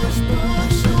 push,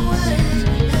 push away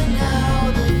and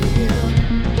out of here.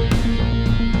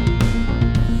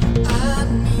 I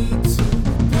need to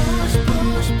push,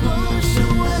 push, push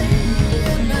away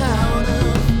and out of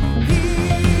here.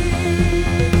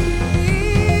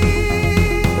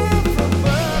 From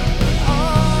up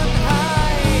on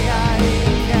high, I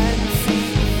can see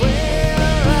where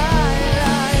I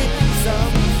lie.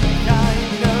 Some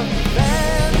kind of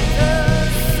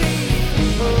fantasy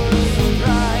pushed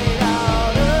right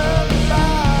out of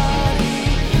body.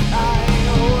 I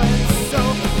went so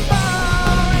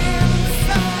far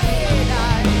inside,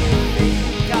 I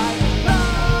think I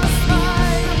lost my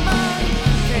mind.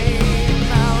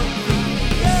 Came out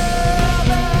the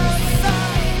other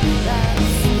side.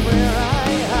 That's where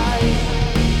I hide.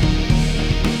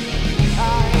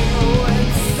 I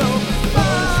went so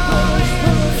far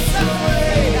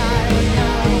inside, I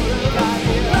think I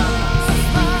lost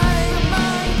my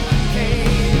mind.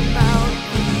 Came out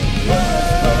the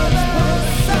other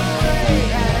side.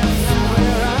 That's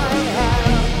where I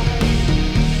hide.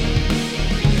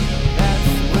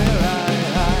 That's where I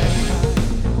hide.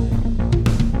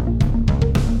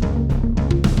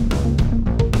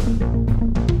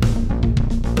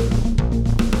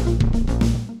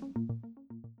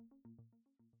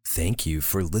 Thank you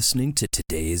for listening to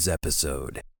today's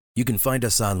episode. You can find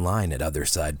us online at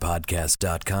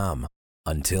othersidepodcast.com.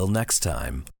 Until next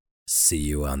time, see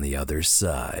you on the other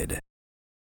side.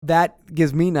 That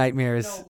gives me nightmares.